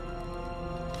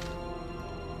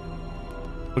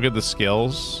 Look at the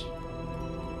skills.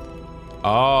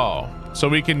 Oh, so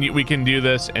we can do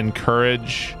this.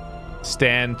 Encourage,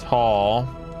 stand tall.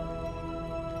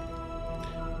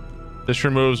 This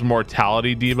removes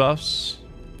mortality debuffs.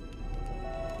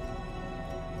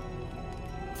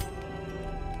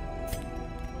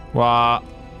 Well,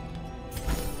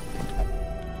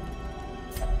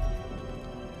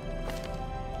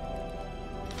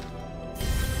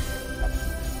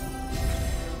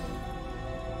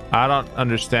 I don't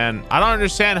understand. I don't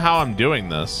understand how I'm doing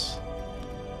this.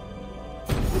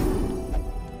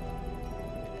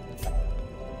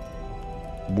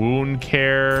 Wound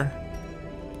care.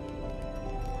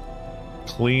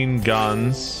 Clean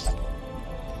guns.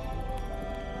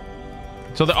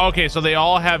 So okay, so they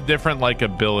all have different like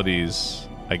abilities,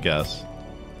 I guess.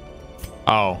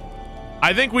 Oh.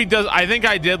 I think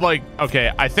I did like,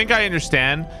 okay, I think I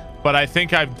understand, but I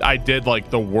think I did like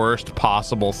the worst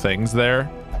possible things there.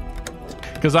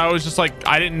 Because I was just like,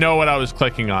 I didn't know what I was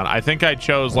clicking on. I think I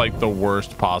chose like the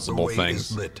worst possible the way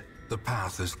things. Is lit. The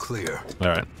path is clear. All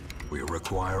right. We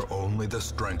require only the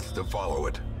strength to follow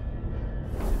it.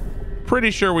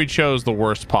 Pretty sure we chose the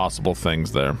worst possible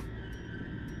things there.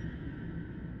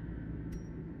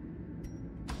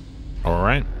 All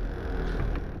right.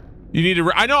 You need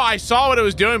to. I know I saw what it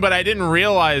was doing, but I didn't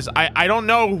realize. I don't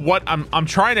know what I'm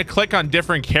trying to click on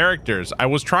different characters. I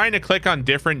was trying to click on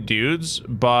different dudes,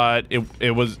 but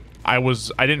I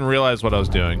didn't realize what I was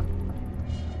doing.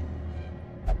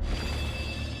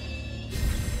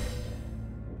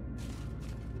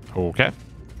 Okay.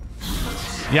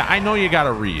 Yeah, I know you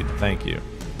gotta read. Thank you.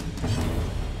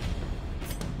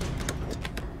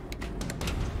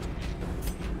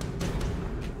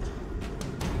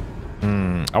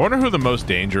 I wonder who the most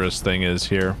dangerous thing is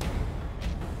here.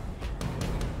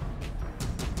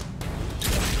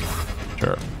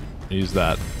 Sure. Use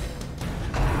that.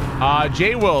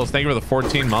 Jay Wills, thank you for the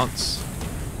 14 months.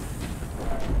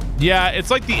 Yeah, it's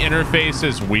like the interface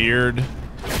is weird.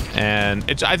 And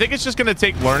I think it's just going to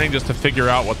take learning just to figure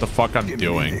out what the fuck I'm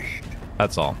doing.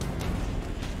 That's all.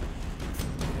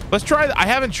 Let's try. I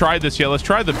haven't tried this yet. Let's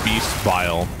try the Beast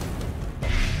Vial.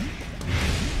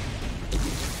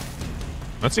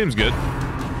 That seems good.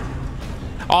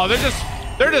 Oh,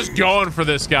 they're just going for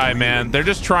this guy, man. They're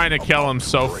just trying to kill him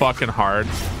so fucking hard.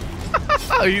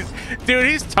 Dude,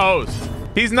 he's toast.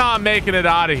 He's not making it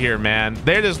out of here, man.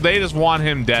 They just want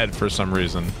him dead for some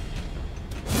reason.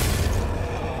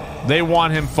 They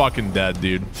want him fucking dead,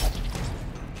 dude.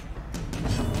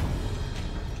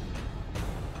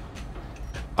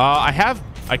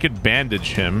 I could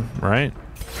bandage him, right?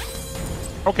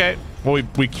 Okay. Well,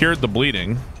 we cured the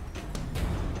bleeding.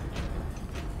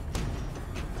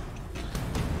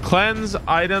 Cleanse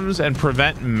items and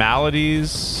prevent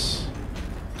maladies.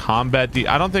 Combat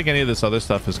I don't think any of this other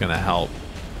stuff is going to help.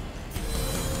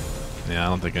 Yeah, I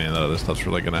don't think any of that other stuff's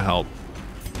really going to help.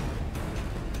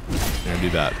 Here, do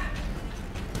that.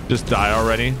 Just die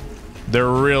already.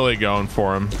 They're really going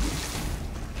for him.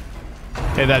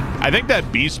 Hey, I think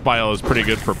that Beast Bile is pretty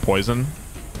good for poison.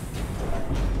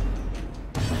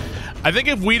 I think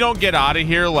if we don't get out of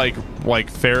here like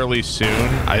fairly soon,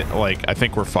 I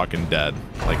think we're fucking dead.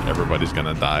 Like everybody's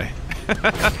gonna die.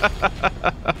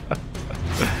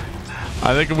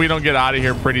 I think if we don't get out of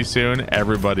here pretty soon,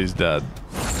 everybody's dead.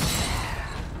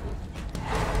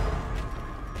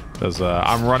 Because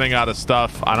I'm running out of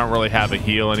stuff. I don't really have a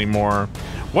heal anymore.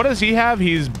 What does he have?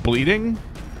 He's bleeding.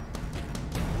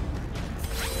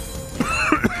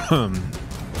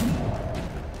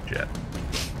 Shit.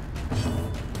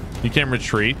 You can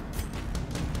retreat.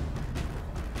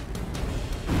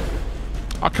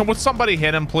 Oh, would somebody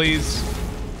hit him, please?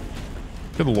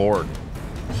 Good lord.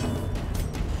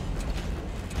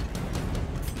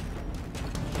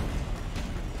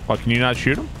 What, can you not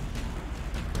shoot him?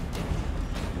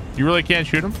 You really can't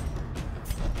shoot him?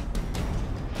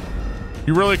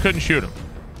 You really couldn't shoot him?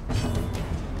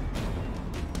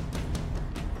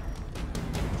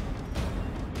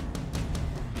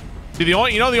 See, the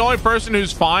only person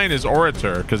who's fine is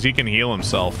Orator, because he can heal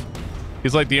himself.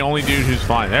 He's like the only dude who's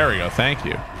fine. There we go. Thank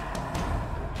you.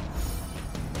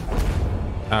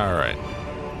 All right.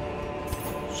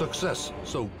 Success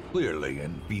so clearly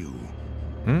in view.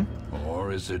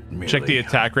 Or is it merely check the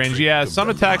attack range? Yeah, some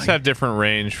attacks have different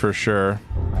range for sure.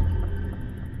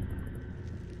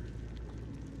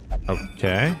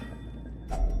 Okay.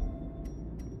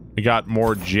 We got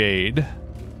more jade.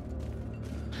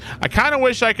 I kind of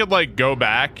wish I could like go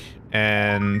back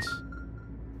and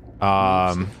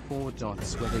 4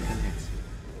 dots where they can hit.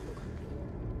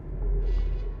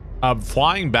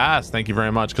 Flying bass, thank you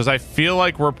very much, because I feel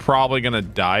like we're probably gonna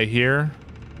die here,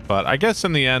 but I guess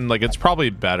in the end, like, it's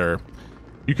probably better.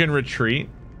 You can retreat.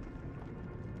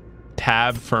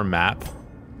 tab for map.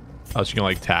 Oh, so you can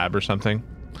like tab or something.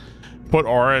 Put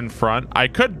aura in front. I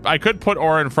could put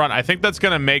aura in front. I think that's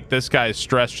gonna make this guy's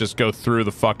stress just go through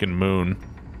the fucking moon.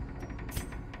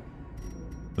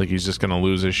 Like he's just gonna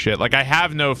lose his shit. Like I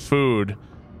have no food.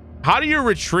 How do you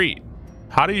retreat?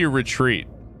 How do you retreat?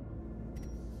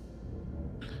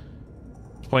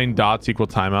 Playing dots equal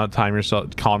timeout. Time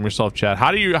yourself. Calm yourself, chat.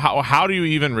 How do you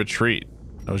even retreat?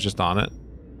 I was just on it.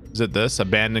 Is it this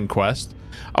abandoned quest?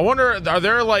 I wonder, are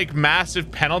there like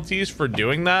massive penalties for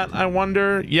doing that? I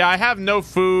wonder. Yeah, I have no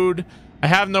food. I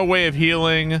have no way of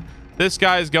healing. This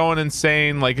guy's going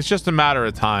insane. Like it's just a matter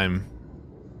of time.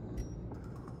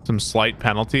 Some slight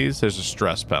penalties. There's a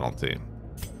stress penalty.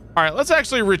 All right, let's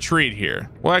actually retreat here.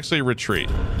 We'll actually retreat.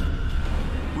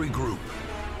 Regroup.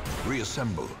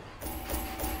 Reassemble.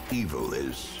 Evil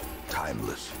is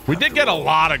timeless. We did get a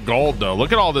lot of gold though.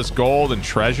 Look at all this gold and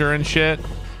treasure and shit.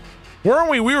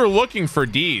 Weren't we? We were looking for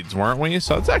deeds, weren't we?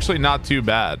 So it's actually not too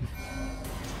bad.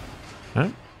 Huh?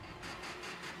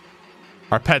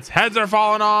 Our pets' heads are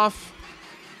falling off.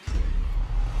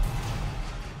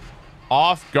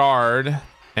 Off guard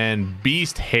and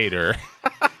beast hater.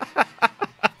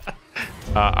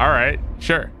 All right,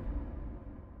 sure.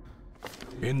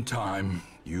 In time,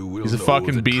 you will He's a know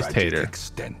fucking the beast tragic hater.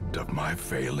 extent of my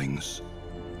failings.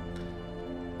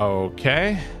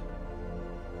 Okay.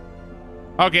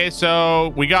 Okay,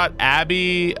 so we got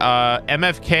Abby,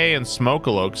 MFK, and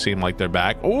Smokaloke seem like they're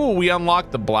back. Oh, we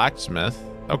unlocked the blacksmith.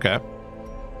 Okay.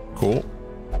 Cool.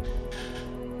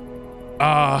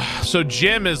 So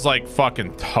Jim is like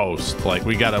fucking toast. Like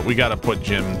we gotta put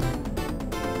Jim.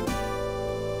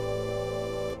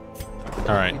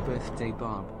 All right. Happy birthday,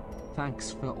 Barb.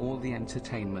 Thanks for all the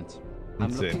entertainment. I'm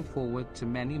looking forward to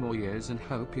many more years and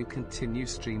hope you continue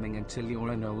streaming until you're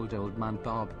an old man,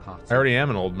 Barb party. I already am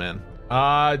an old man.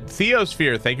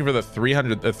 Theosphere, thank you for the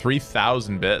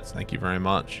 3,000 bits. Thank you very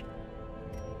much.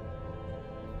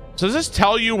 So does this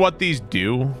tell you what these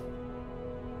do?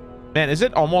 Man, is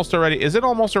it almost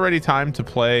already time to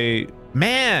play?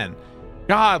 Man,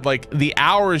 God, like the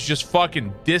hours just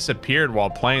fucking disappeared while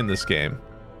playing this game.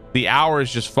 The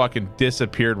hours just fucking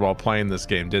disappeared while playing this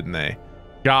game, didn't they?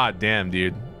 God damn,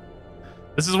 dude.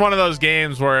 This is one of those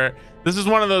games where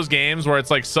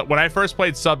it's like, so, when I first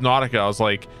played Subnautica, I was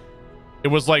like, it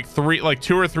was like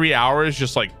 2 or 3 hours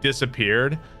just like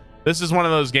disappeared. This is one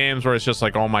of those games where it's just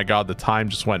like, oh my God, the time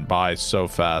just went by so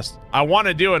fast. I want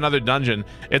to do another dungeon.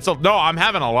 No, I'm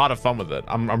having a lot of fun with it.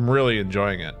 I'm really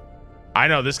enjoying it. I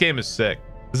know this game is sick.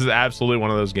 This is absolutely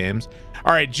one of those games.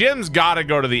 All right, Jim's got to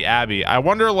go to the Abbey. I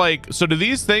wonder, like, so do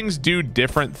these things do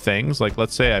different things? Like,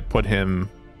 let's say I put him.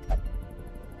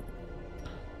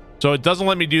 So it doesn't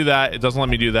let me do that. It doesn't let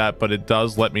me do that, but it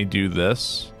does let me do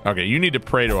this. Okay, you need to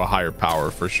pray to a higher power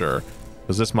for sure,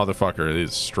 because this motherfucker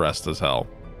is stressed as hell.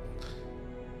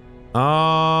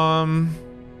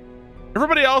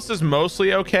 Everybody else is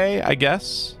mostly okay, I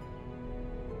guess.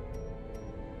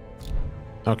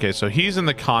 Okay, so he's in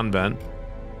the convent.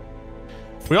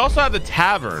 We also have the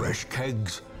tavern. Fresh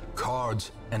kegs,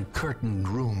 cards, and curtained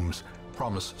rooms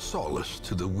promise solace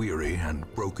to the weary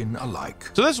and broken alike.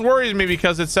 So this worries me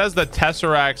because it says that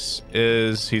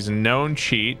Tesseract he's a known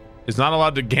cheat, is not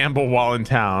allowed to gamble while in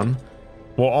town.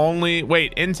 Will only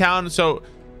wait in town. So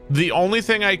the only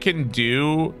thing I can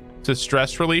do to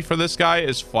stress relief for this guy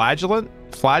is flagellant.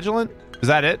 Is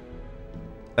that it?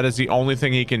 That is the only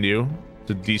thing he can do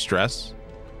to de-stress.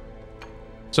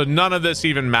 So none of this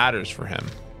even matters for him.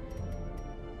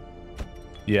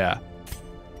 Yeah.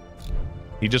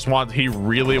 He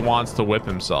really wants to whip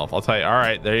himself. I'll tell you. All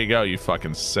right, there you go, you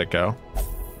fucking sicko.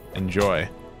 Enjoy.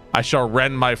 I shall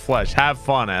rend my flesh. Have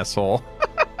fun, asshole.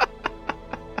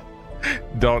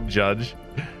 Don't judge.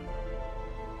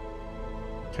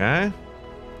 Okay.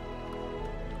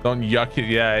 Don't yuck it.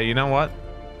 Yeah, you know what?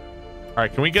 All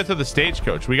right, can we get to the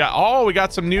stagecoach? We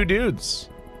got some new dudes.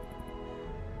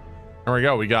 There we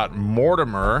go. We got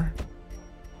Mortimer,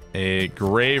 a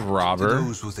grave robber. To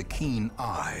those with a keen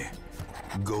eye,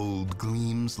 gold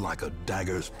gleams like a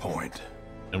dagger's point.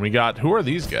 And we got, who are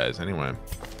these guys anyway?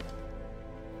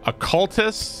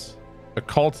 Occultists.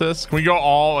 Can we go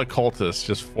all occultists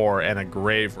just for, and a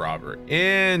grave robber?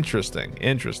 Interesting.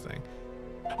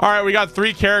 All right, we got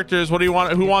 3 characters. What do you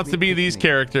want? Who wants to be these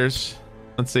characters?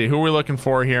 Let's see. Who are we looking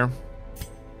for here?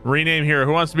 Rename here.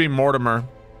 Who wants to be Mortimer?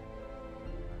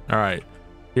 All right.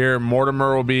 Here,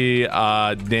 Mortimer will be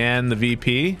Dan, the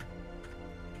VP.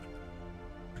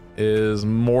 Is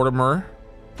Mortimer.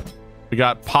 We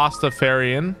got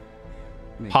Pastafarian.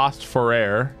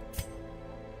 Pastafarier.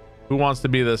 Who wants to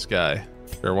be this guy?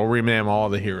 Sure, we'll rename all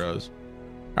the heroes.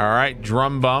 All right,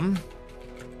 Drum Bum.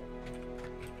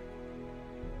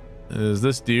 is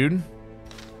this dude.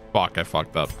 Fuck, I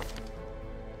fucked up.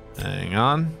 Hang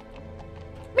on.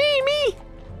 Me.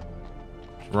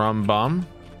 Rum bum.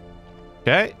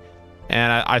 Okay.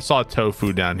 And I saw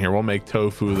tofu down here. We'll make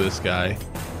tofu this guy.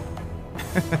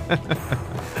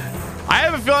 I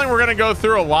have a feeling we're going to go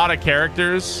through a lot of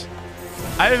characters.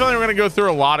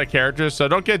 So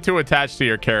don't get too attached to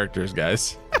your characters,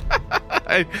 guys.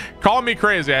 Call me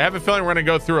crazy. I have a feeling we're going to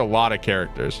go through a lot of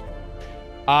characters.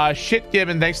 Shit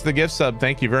Gibbon, thanks for the gift sub.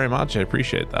 Thank you very much. I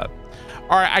appreciate that.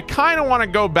 All right, I kind of want to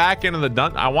go back into the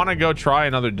dungeon. I want to go try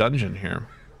another dungeon here.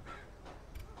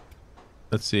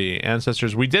 Let's see,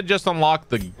 ancestors. We did just unlock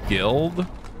the guild.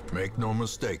 Make no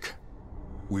mistake,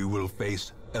 we will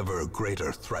face ever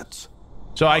greater threats.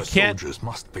 So our soldiers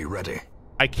must be ready.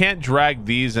 I can't drag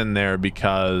these in there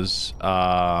because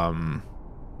I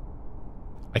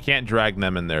can't drag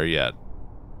them in there yet.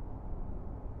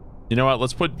 You know what?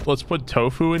 Let's put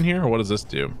tofu in here. Or what does this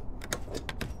do?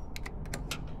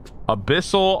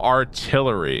 Abyssal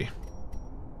artillery.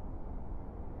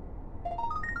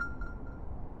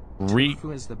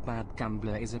 Tofu as the bad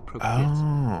gambler is appropriate.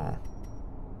 Oh.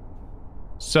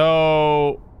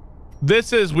 So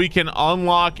this is, we can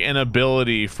unlock an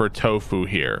ability for tofu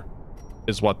here,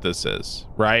 is what this is,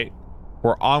 right?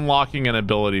 We're unlocking an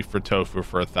ability for tofu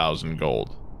for 1,000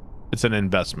 gold. It's an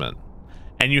investment.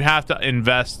 And you have to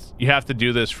invest, you have to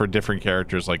do this for different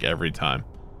characters like every time.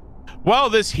 Well,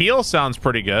 this heal sounds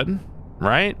pretty good,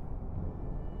 right?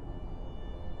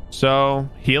 So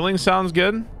healing sounds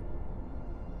good.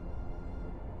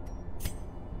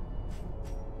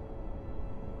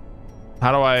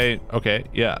 How do I, okay,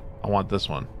 yeah, I want this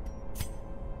one.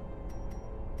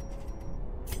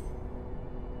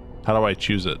 How do I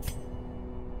choose it?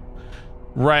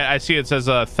 Right, I see it says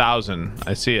 1,000.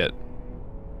 I see it.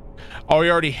 Oh, he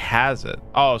already has it.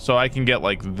 Oh, so I can get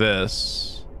like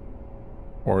this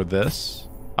or this.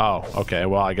 Oh, okay.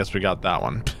 Well, I guess we got that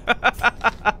one. All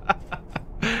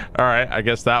right. I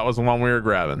guess that was the one we were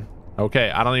grabbing. Okay.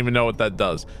 I don't even know what that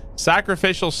does.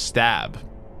 Sacrificial stab.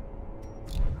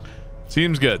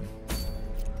 Seems good.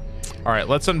 All right.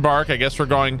 Let's embark. I guess we're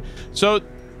going. So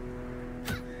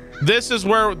this is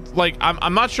where, like,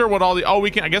 I'm not sure what all the, oh,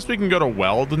 we can, I guess we can go to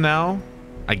Weld now,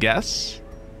 I guess.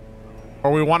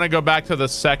 Or we want to go back to the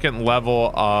second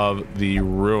level of the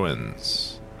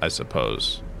ruins, I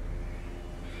suppose.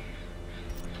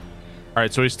 All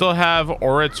right, so we still have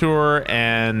Orator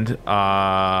and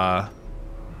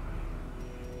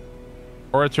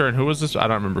Orator, and who was this? I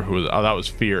don't remember who was. Oh, that was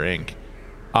Fear Inc.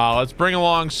 Let's bring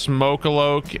along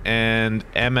Smokaloke and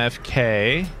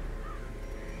MFK.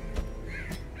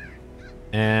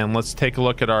 And let's take a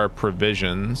look at our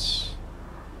provisions.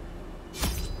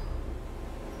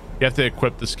 You have to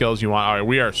equip the skills you want. All right,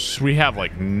 we have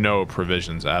like no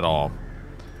provisions at all.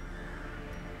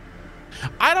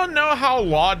 I don't know how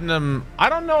laudanum, I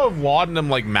don't know if laudanum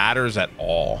like matters at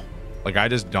all. Like, I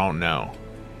just don't know.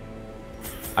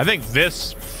 I think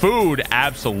this food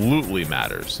absolutely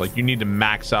matters. Like, you need to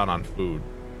max out on food.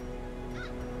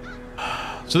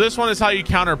 So this one is how you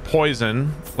counter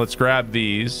poison. Let's grab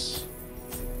these.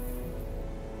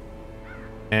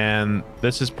 And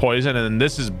this is poison, and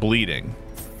this is bleeding.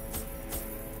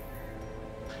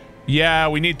 Yeah,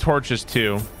 we need torches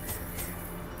too.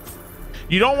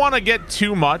 You don't want to get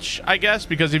too much, I guess,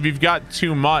 because if you've got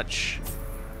too much,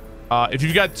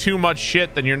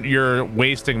 shit, then you're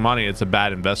wasting money. It's a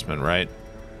bad investment, right?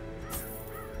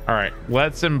 All right,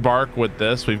 let's embark with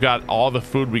this. We've got all the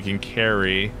food we can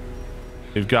carry.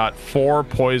 We've got 4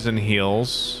 poison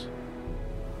heals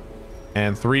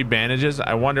and 3 bandages.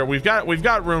 I wonder, we've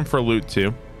got room for loot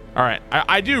too. All right,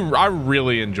 I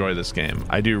really enjoy this game.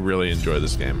 I do really enjoy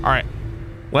this game. All right,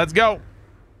 let's go.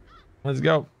 Let's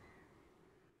go.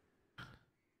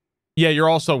 Yeah, you're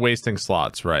also wasting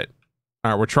slots, right?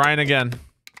 All right, we're trying again.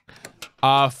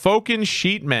 Foken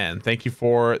Sheet Man, thank you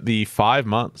for the 5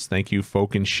 months. Thank you,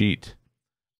 Foken Sheet.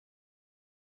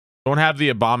 Don't have the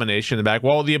Abomination in the back.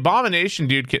 Well, the Abomination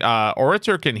dude,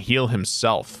 Orator can heal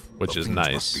himself, which is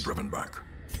nice. Must be driven back.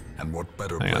 And what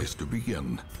better place to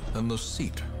begin than the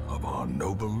seat of our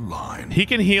noble line? He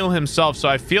can heal himself, so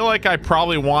I feel like I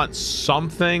probably want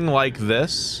something like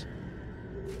this.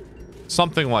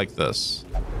 Something like this.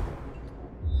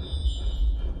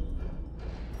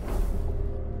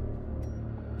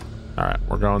 All right,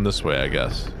 we're going this way, I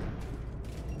guess.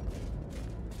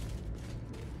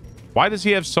 Why does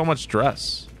he have so much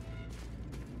stress?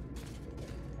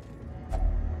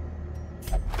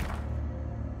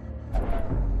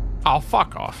 Oh,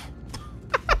 fuck off.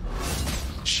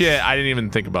 Shit, I didn't even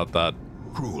think about that.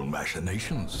 Cruel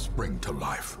machinations spring to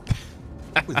life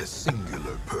with a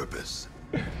singular purpose.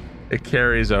 It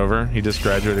carries over. He just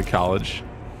graduated college.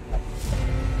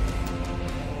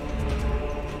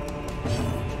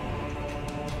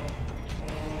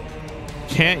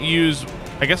 Can't use...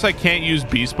 I guess I can't use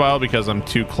Beast Bile because I'm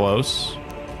too close.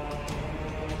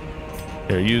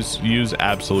 Here, use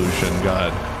Absolution. Go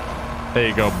ahead. There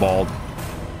you go, Bald.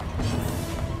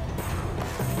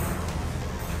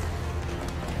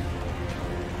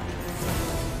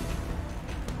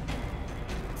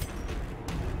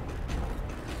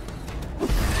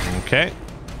 Okay.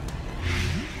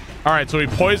 All right, so we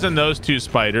poisoned those two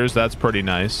spiders. That's pretty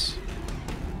nice.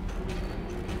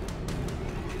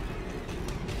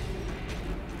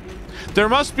 There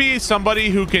must be somebody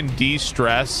who can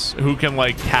de-stress, who can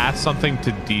like cast something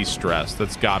to de-stress.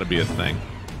 That's got to be a thing.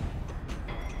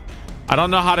 I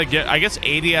don't know how to get, I guess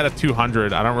 80 out of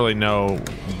 200. I don't really know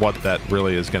what that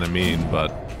really is going to mean,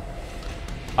 but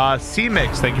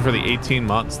C-Mix, thank you for the 18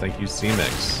 months. Thank you,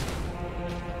 C-Mix.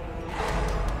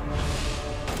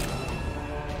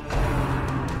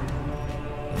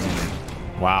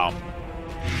 Wow.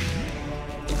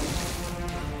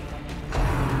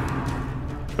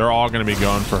 They're all going to be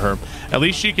going for her. At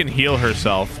least she can heal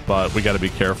herself, but we got to be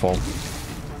careful.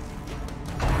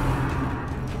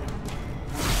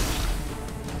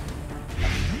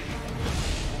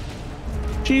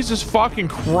 Jesus fucking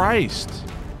Christ.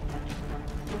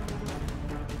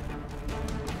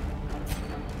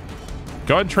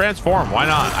 Go ahead and transform. Why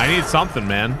not? I need something,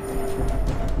 man.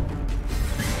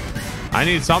 I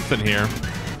need something here.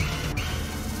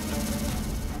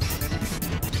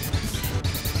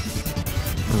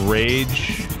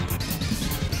 Rage.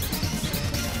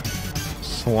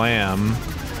 Slam.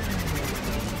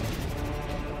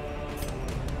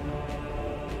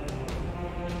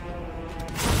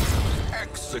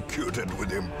 Executed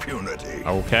with impunity.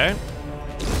 Okay.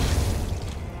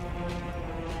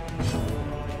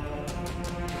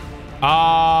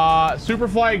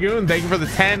 Superfly Goon, thank you for the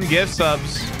 10 gift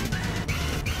subs.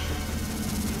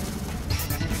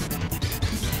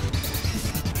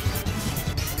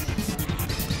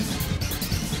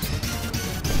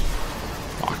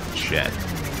 Fucking shit.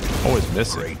 Always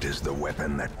missing. Great is the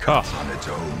weapon that cuts on its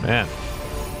own. Man.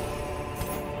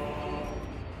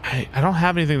 I don't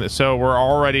have anything that, so we're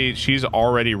already, she's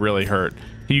already really hurt.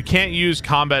 You can't use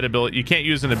combat ability, you can't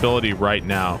use an ability right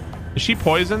now. Is she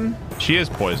poisoned? She is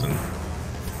poisoned.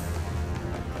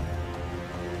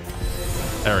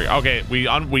 There we go. Okay, we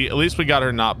at least we got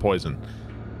her not poisoned.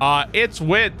 It's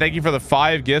Wit, thank you for the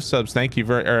 5 gift subs. Thank you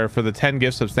for the 10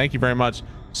 gift subs. Thank you very much.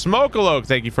 Smokaloke,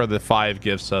 thank you for the 5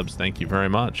 gift subs. Thank you very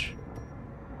much.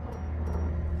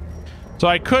 So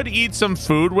I could eat some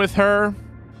food with her.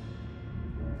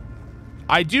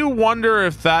 I do wonder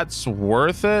if that's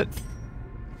worth it.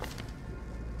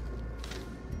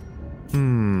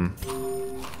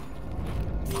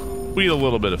 We eat a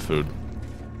little bit of food.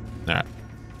 All right.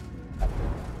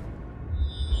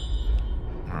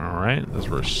 All right, as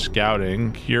we're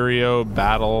scouting, Curio,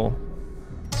 battle.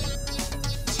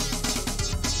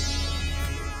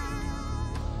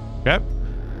 Okay.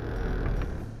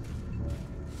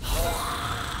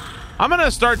 I'm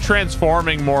gonna start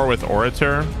transforming more with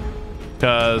Orator,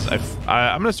 because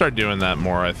I'm gonna start doing that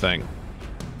more, I think.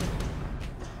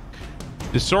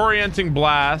 Disorienting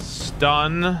blast,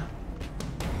 stun,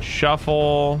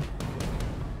 shuffle,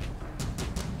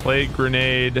 plague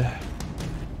grenade.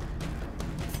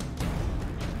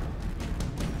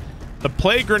 The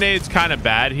plague grenade's kind of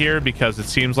bad here because it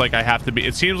seems like I have to be,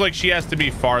 it seems like she has to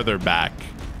be farther back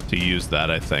to use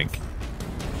that, I think.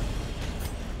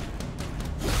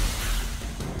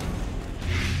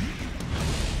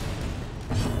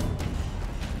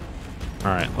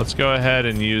 All right, let's go ahead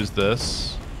and use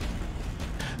this.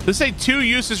 Let's say 2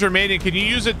 uses remaining. Can you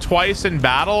use it twice in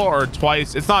battle or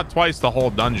twice? It's not twice the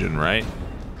whole dungeon, right?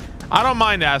 I don't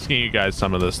mind asking you guys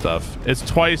some of this stuff. It's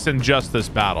twice in just this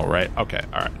battle, right? Okay,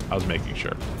 all right. I was making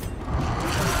sure.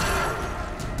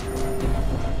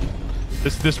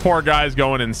 This poor guy's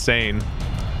going insane.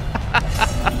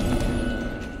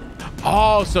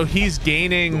 Oh, so he's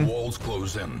gaining. The walls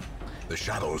close in. The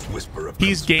shadows whisper of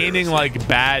he's gaining like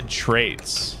bad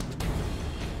traits.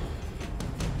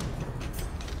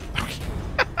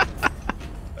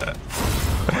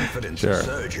 Confidence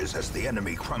surges as the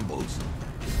enemy crumbles.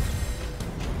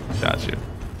 Got you.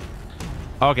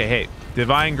 Okay, hey,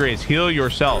 Divine Grace, heal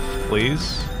yourself,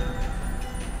 please.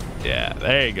 Yeah,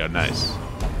 there you go. Nice.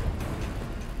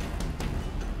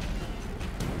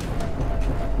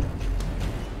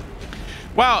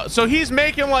 Wow, so he's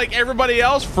making like everybody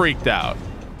else freaked out.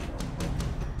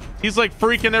 He's like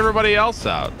freaking everybody else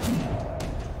out.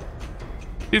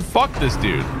 Dude, fuck this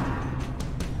dude.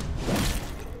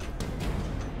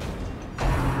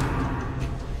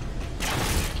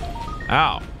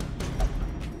 Ow.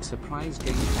 Surprise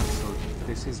game cancelled.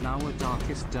 This is now a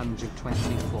Darkest Dungeon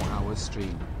 24-hour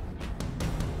stream.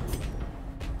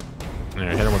 There,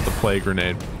 hit him with the plague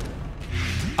grenade.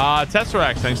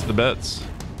 Tesseract, thanks to the bits.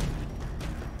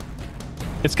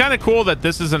 It's kind of cool that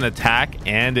this is an attack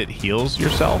and it heals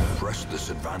yourself. Press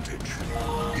disadvantage.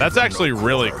 That's actually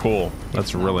really cool.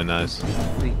 That's really nice.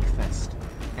 Freak fest.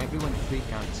 Everyone freak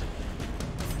out.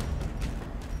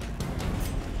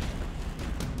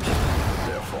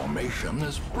 Their formation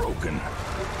is broken.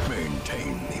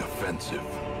 Maintain the offensive.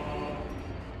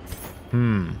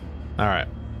 All right.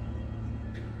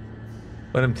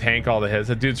 Let him tank all the hits.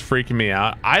 That dude's freaking me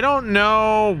out. I don't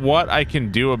know what I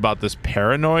can do about this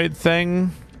paranoid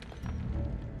thing.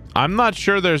 I'm not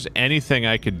sure there's anything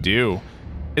I could do.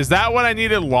 Is that what I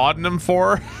needed laudanum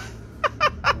for?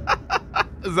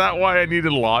 Is that why I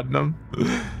needed laudanum?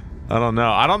 I don't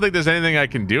know. I don't think there's anything I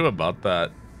can do about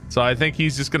that. So I think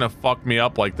he's just gonna fuck me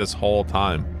up like this whole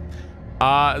time.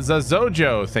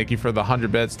 Zazojo, thank you for the 100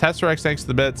 bits. Tesserex, thanks for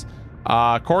the bits.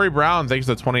 Corey Brown, thanks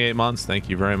for the 28 months. Thank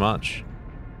you very much.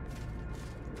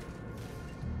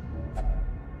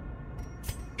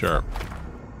 Sure.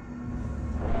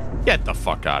 Get the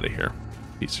fuck out of here,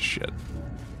 piece of shit.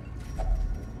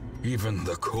 Even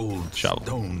the cold Shovel.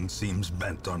 stone seems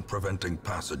bent on preventing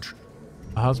passage.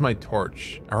 How's my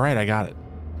torch? All right, I got it.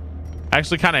 I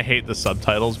actually kind of hate the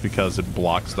subtitles because it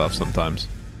blocks stuff sometimes.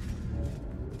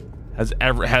 Has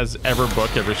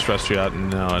Everbook ever stressed you out?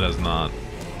 No, it has not.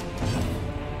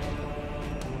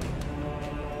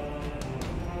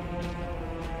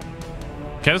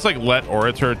 Can I just like let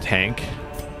Orator tank?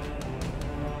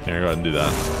 Here, go ahead and do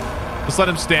that. Just let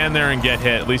him stand there and get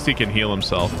hit. At least he can heal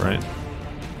himself, right?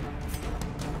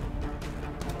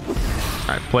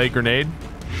 All right, plague grenade.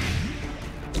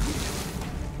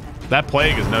 That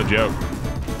plague is no joke.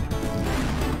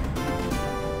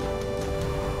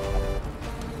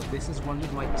 This is one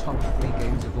of my top 3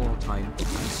 games of all time. I'm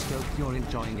stoked you're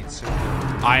enjoying it so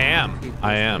much. I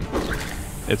am.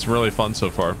 It's really fun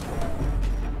so far.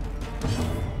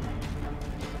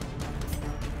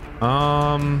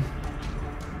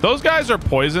 Those guys are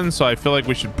poisoned, so I feel like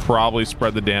we should probably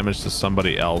spread the damage to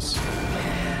somebody else.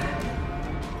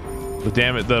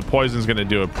 The poison's gonna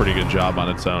do a pretty good job on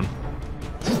its own.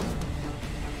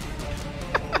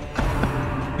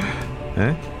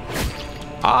 Eh?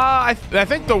 I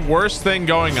think the worst thing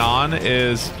going on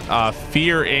is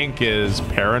Fear Inc. is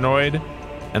paranoid,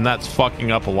 and that's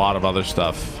fucking up a lot of other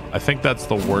stuff. I think that's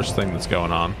the worst thing that's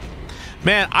going on.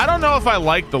 Man, I don't know if I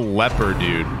like the leper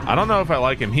dude. I don't know if I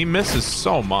like him. He misses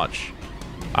so much.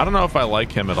 I don't know if I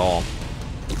like him at all.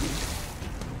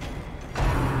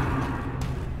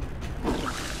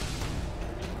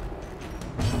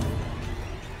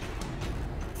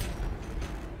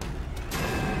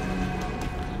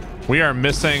 We are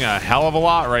missing a hell of a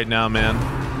lot right now, man.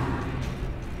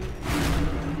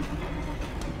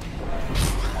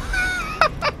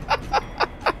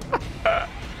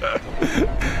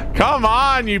 Come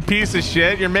on, you piece of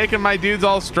shit. You're making my dudes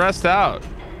all stressed out.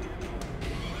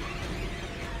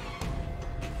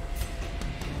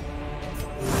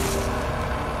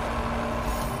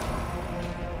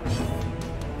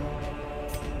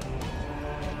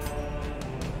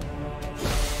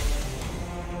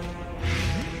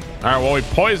 All right, well, we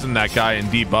poisoned that guy and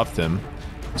debuffed him.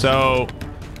 So,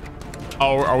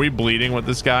 oh, are we bleeding with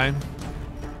this guy?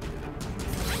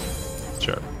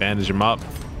 Sure, bandage him up.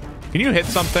 Can you hit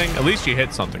something? At least you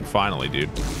hit something finally, dude.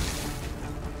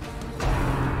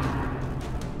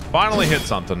 Finally hit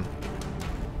something.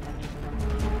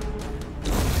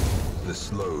 The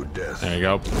slow death. There you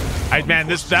go. Man,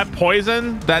 that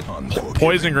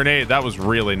poison grenade, that was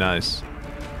really nice.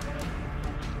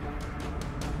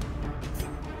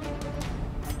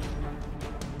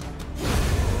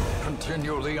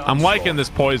 I'm liking this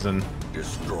poison.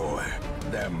 Destroy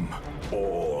them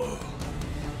all.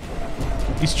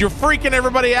 You're freaking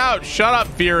everybody out. Shut up,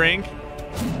 Fear Inc.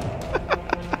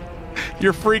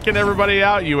 You're freaking everybody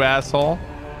out, you asshole.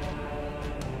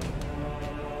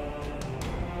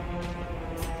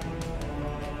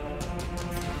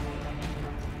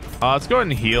 Let's go ahead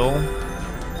and heal.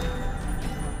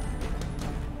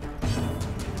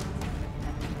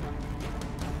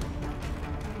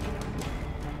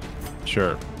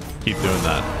 Sure. Keep doing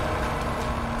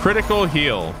that. Critical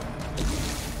heal.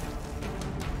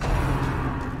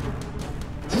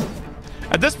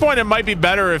 At this point, it might be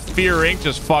better if Fear Inc.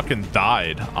 just fucking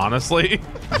died, honestly.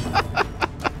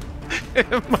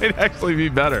 It might actually be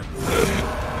better.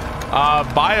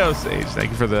 Biosage,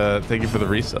 thank you for the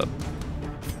resub.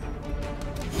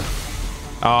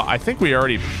 I think we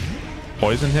already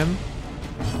poisoned him.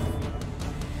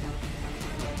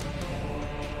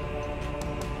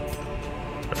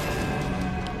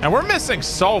 And we're missing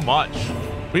so much.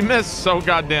 We missed so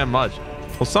goddamn much.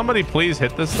 Will somebody please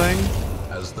hit this thing?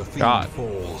 As the field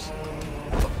falls,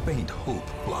 a faint hope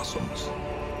blossoms.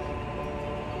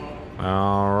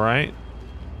 All right.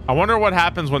 I wonder what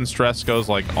happens when stress goes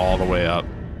like all the way up.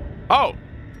 Oh.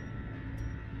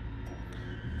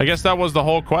 I guess that was the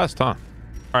whole quest, huh? All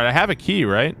right, I have a key,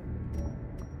 right?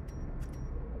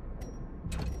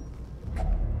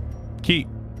 Key.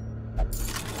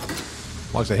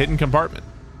 Looks a hidden compartment.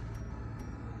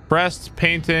 Breast,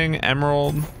 painting,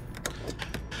 emerald.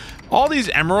 All these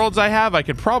emeralds I have, I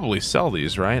could probably sell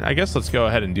these, right? I guess let's go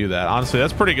ahead and do that. Honestly,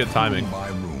 that's pretty good timing.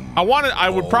 I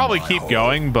would probably keep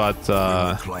going, but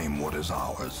claim what is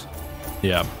ours.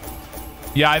 Yeah.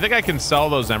 Yeah, I think I can sell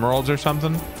those emeralds or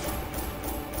something.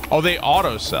 Oh, they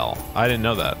auto sell. I didn't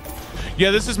know that.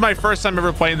 Yeah, this is my first time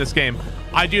ever playing this game.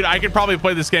 Dude, I could probably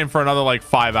play this game for another like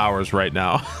 5 hours right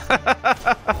now.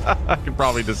 I could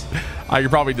probably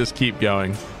just keep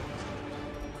going.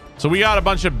 So we got a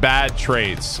bunch of bad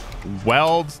traits.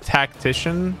 Weld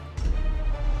tactician.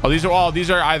 Oh, these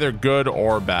are either good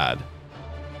or bad.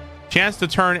 Chance to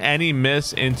turn any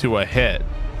miss into a hit.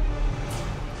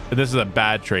 But this is a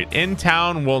bad trait. In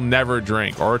town will never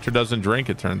drink. Orator doesn't drink,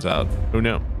 it turns out. Who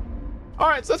knew? All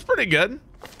right, so that's pretty good.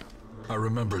 I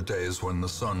remember days when the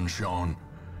sun shone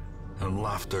and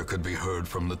laughter could be heard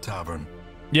from the tavern.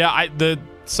 Yeah, the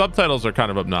subtitles are kind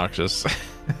of obnoxious.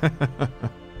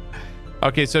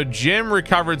 Okay, so Jim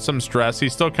recovered some stress.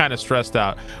 He's still kind of stressed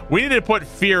out. We need to put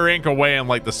Fear Inc. away in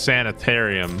like the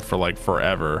sanitarium for like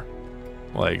forever.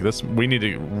 Like this, we need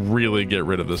to really get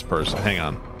rid of this person. Hang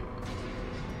on.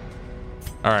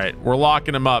 All right, we're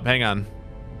locking him up. Hang on.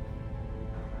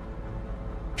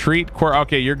 Treat queer.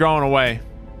 Okay, you're going away.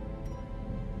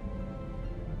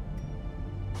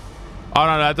 Oh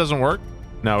no, that doesn't work.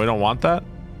 No, we don't want that.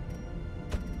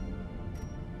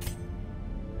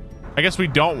 I guess we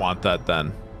don't want that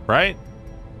then, right?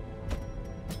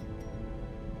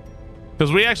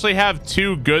 Because we actually have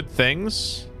two good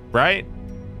things, right?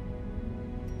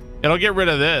 It'll get rid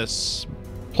of this.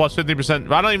 Plus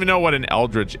 50%. I don't even know what an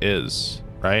Eldritch is,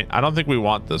 right? I don't think we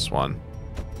want this one.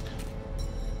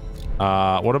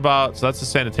 What about... So that's the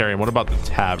sanitarium. What about the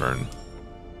tavern?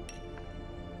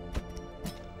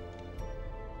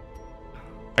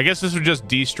 I guess this would just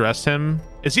de-stress him.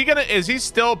 Is he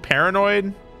still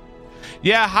paranoid?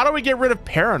 Yeah, how do we get rid of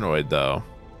paranoid though?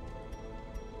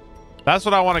 That's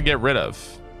what I want to get rid of.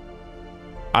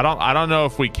 I don't know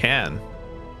if we can.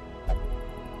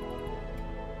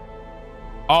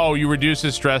 Oh, you reduce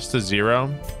his stress to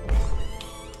 0.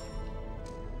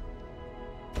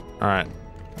 All right.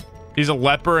 He's a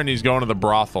leper and he's going to the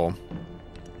brothel.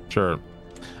 Sure.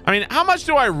 I mean, how much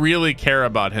do I really care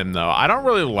about him though? I don't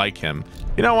really like him.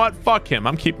 You know what? Fuck him.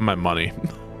 I'm keeping my money.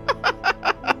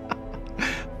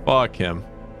 Fuck him.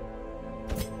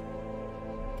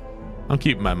 I'm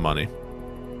keeping my money.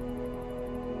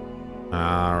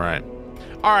 All right.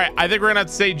 All right. I think we're going to have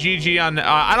to say GG on...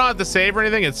 I don't have to save or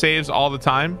anything. It saves all the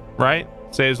time, right?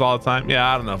 Saves all the time.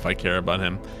 Yeah, I don't know if I care about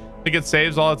him. I think it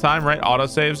saves all the time, right? Auto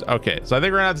saves. Okay. So I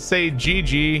think we're going to have to say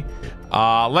GG.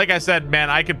 Like I said, man,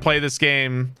 I could play this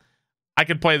game... I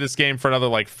could play this game for another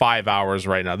like 5 hours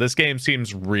right now. This game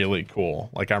seems really cool.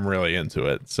 Like I'm really into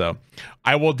it. So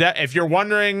I will, if you're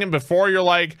wondering before you're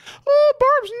like, oh,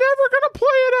 Barb's never gonna play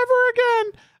it ever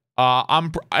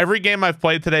again. Every game I've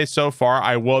played today so far,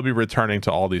 I will be returning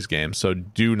to all these games. So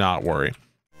do not worry.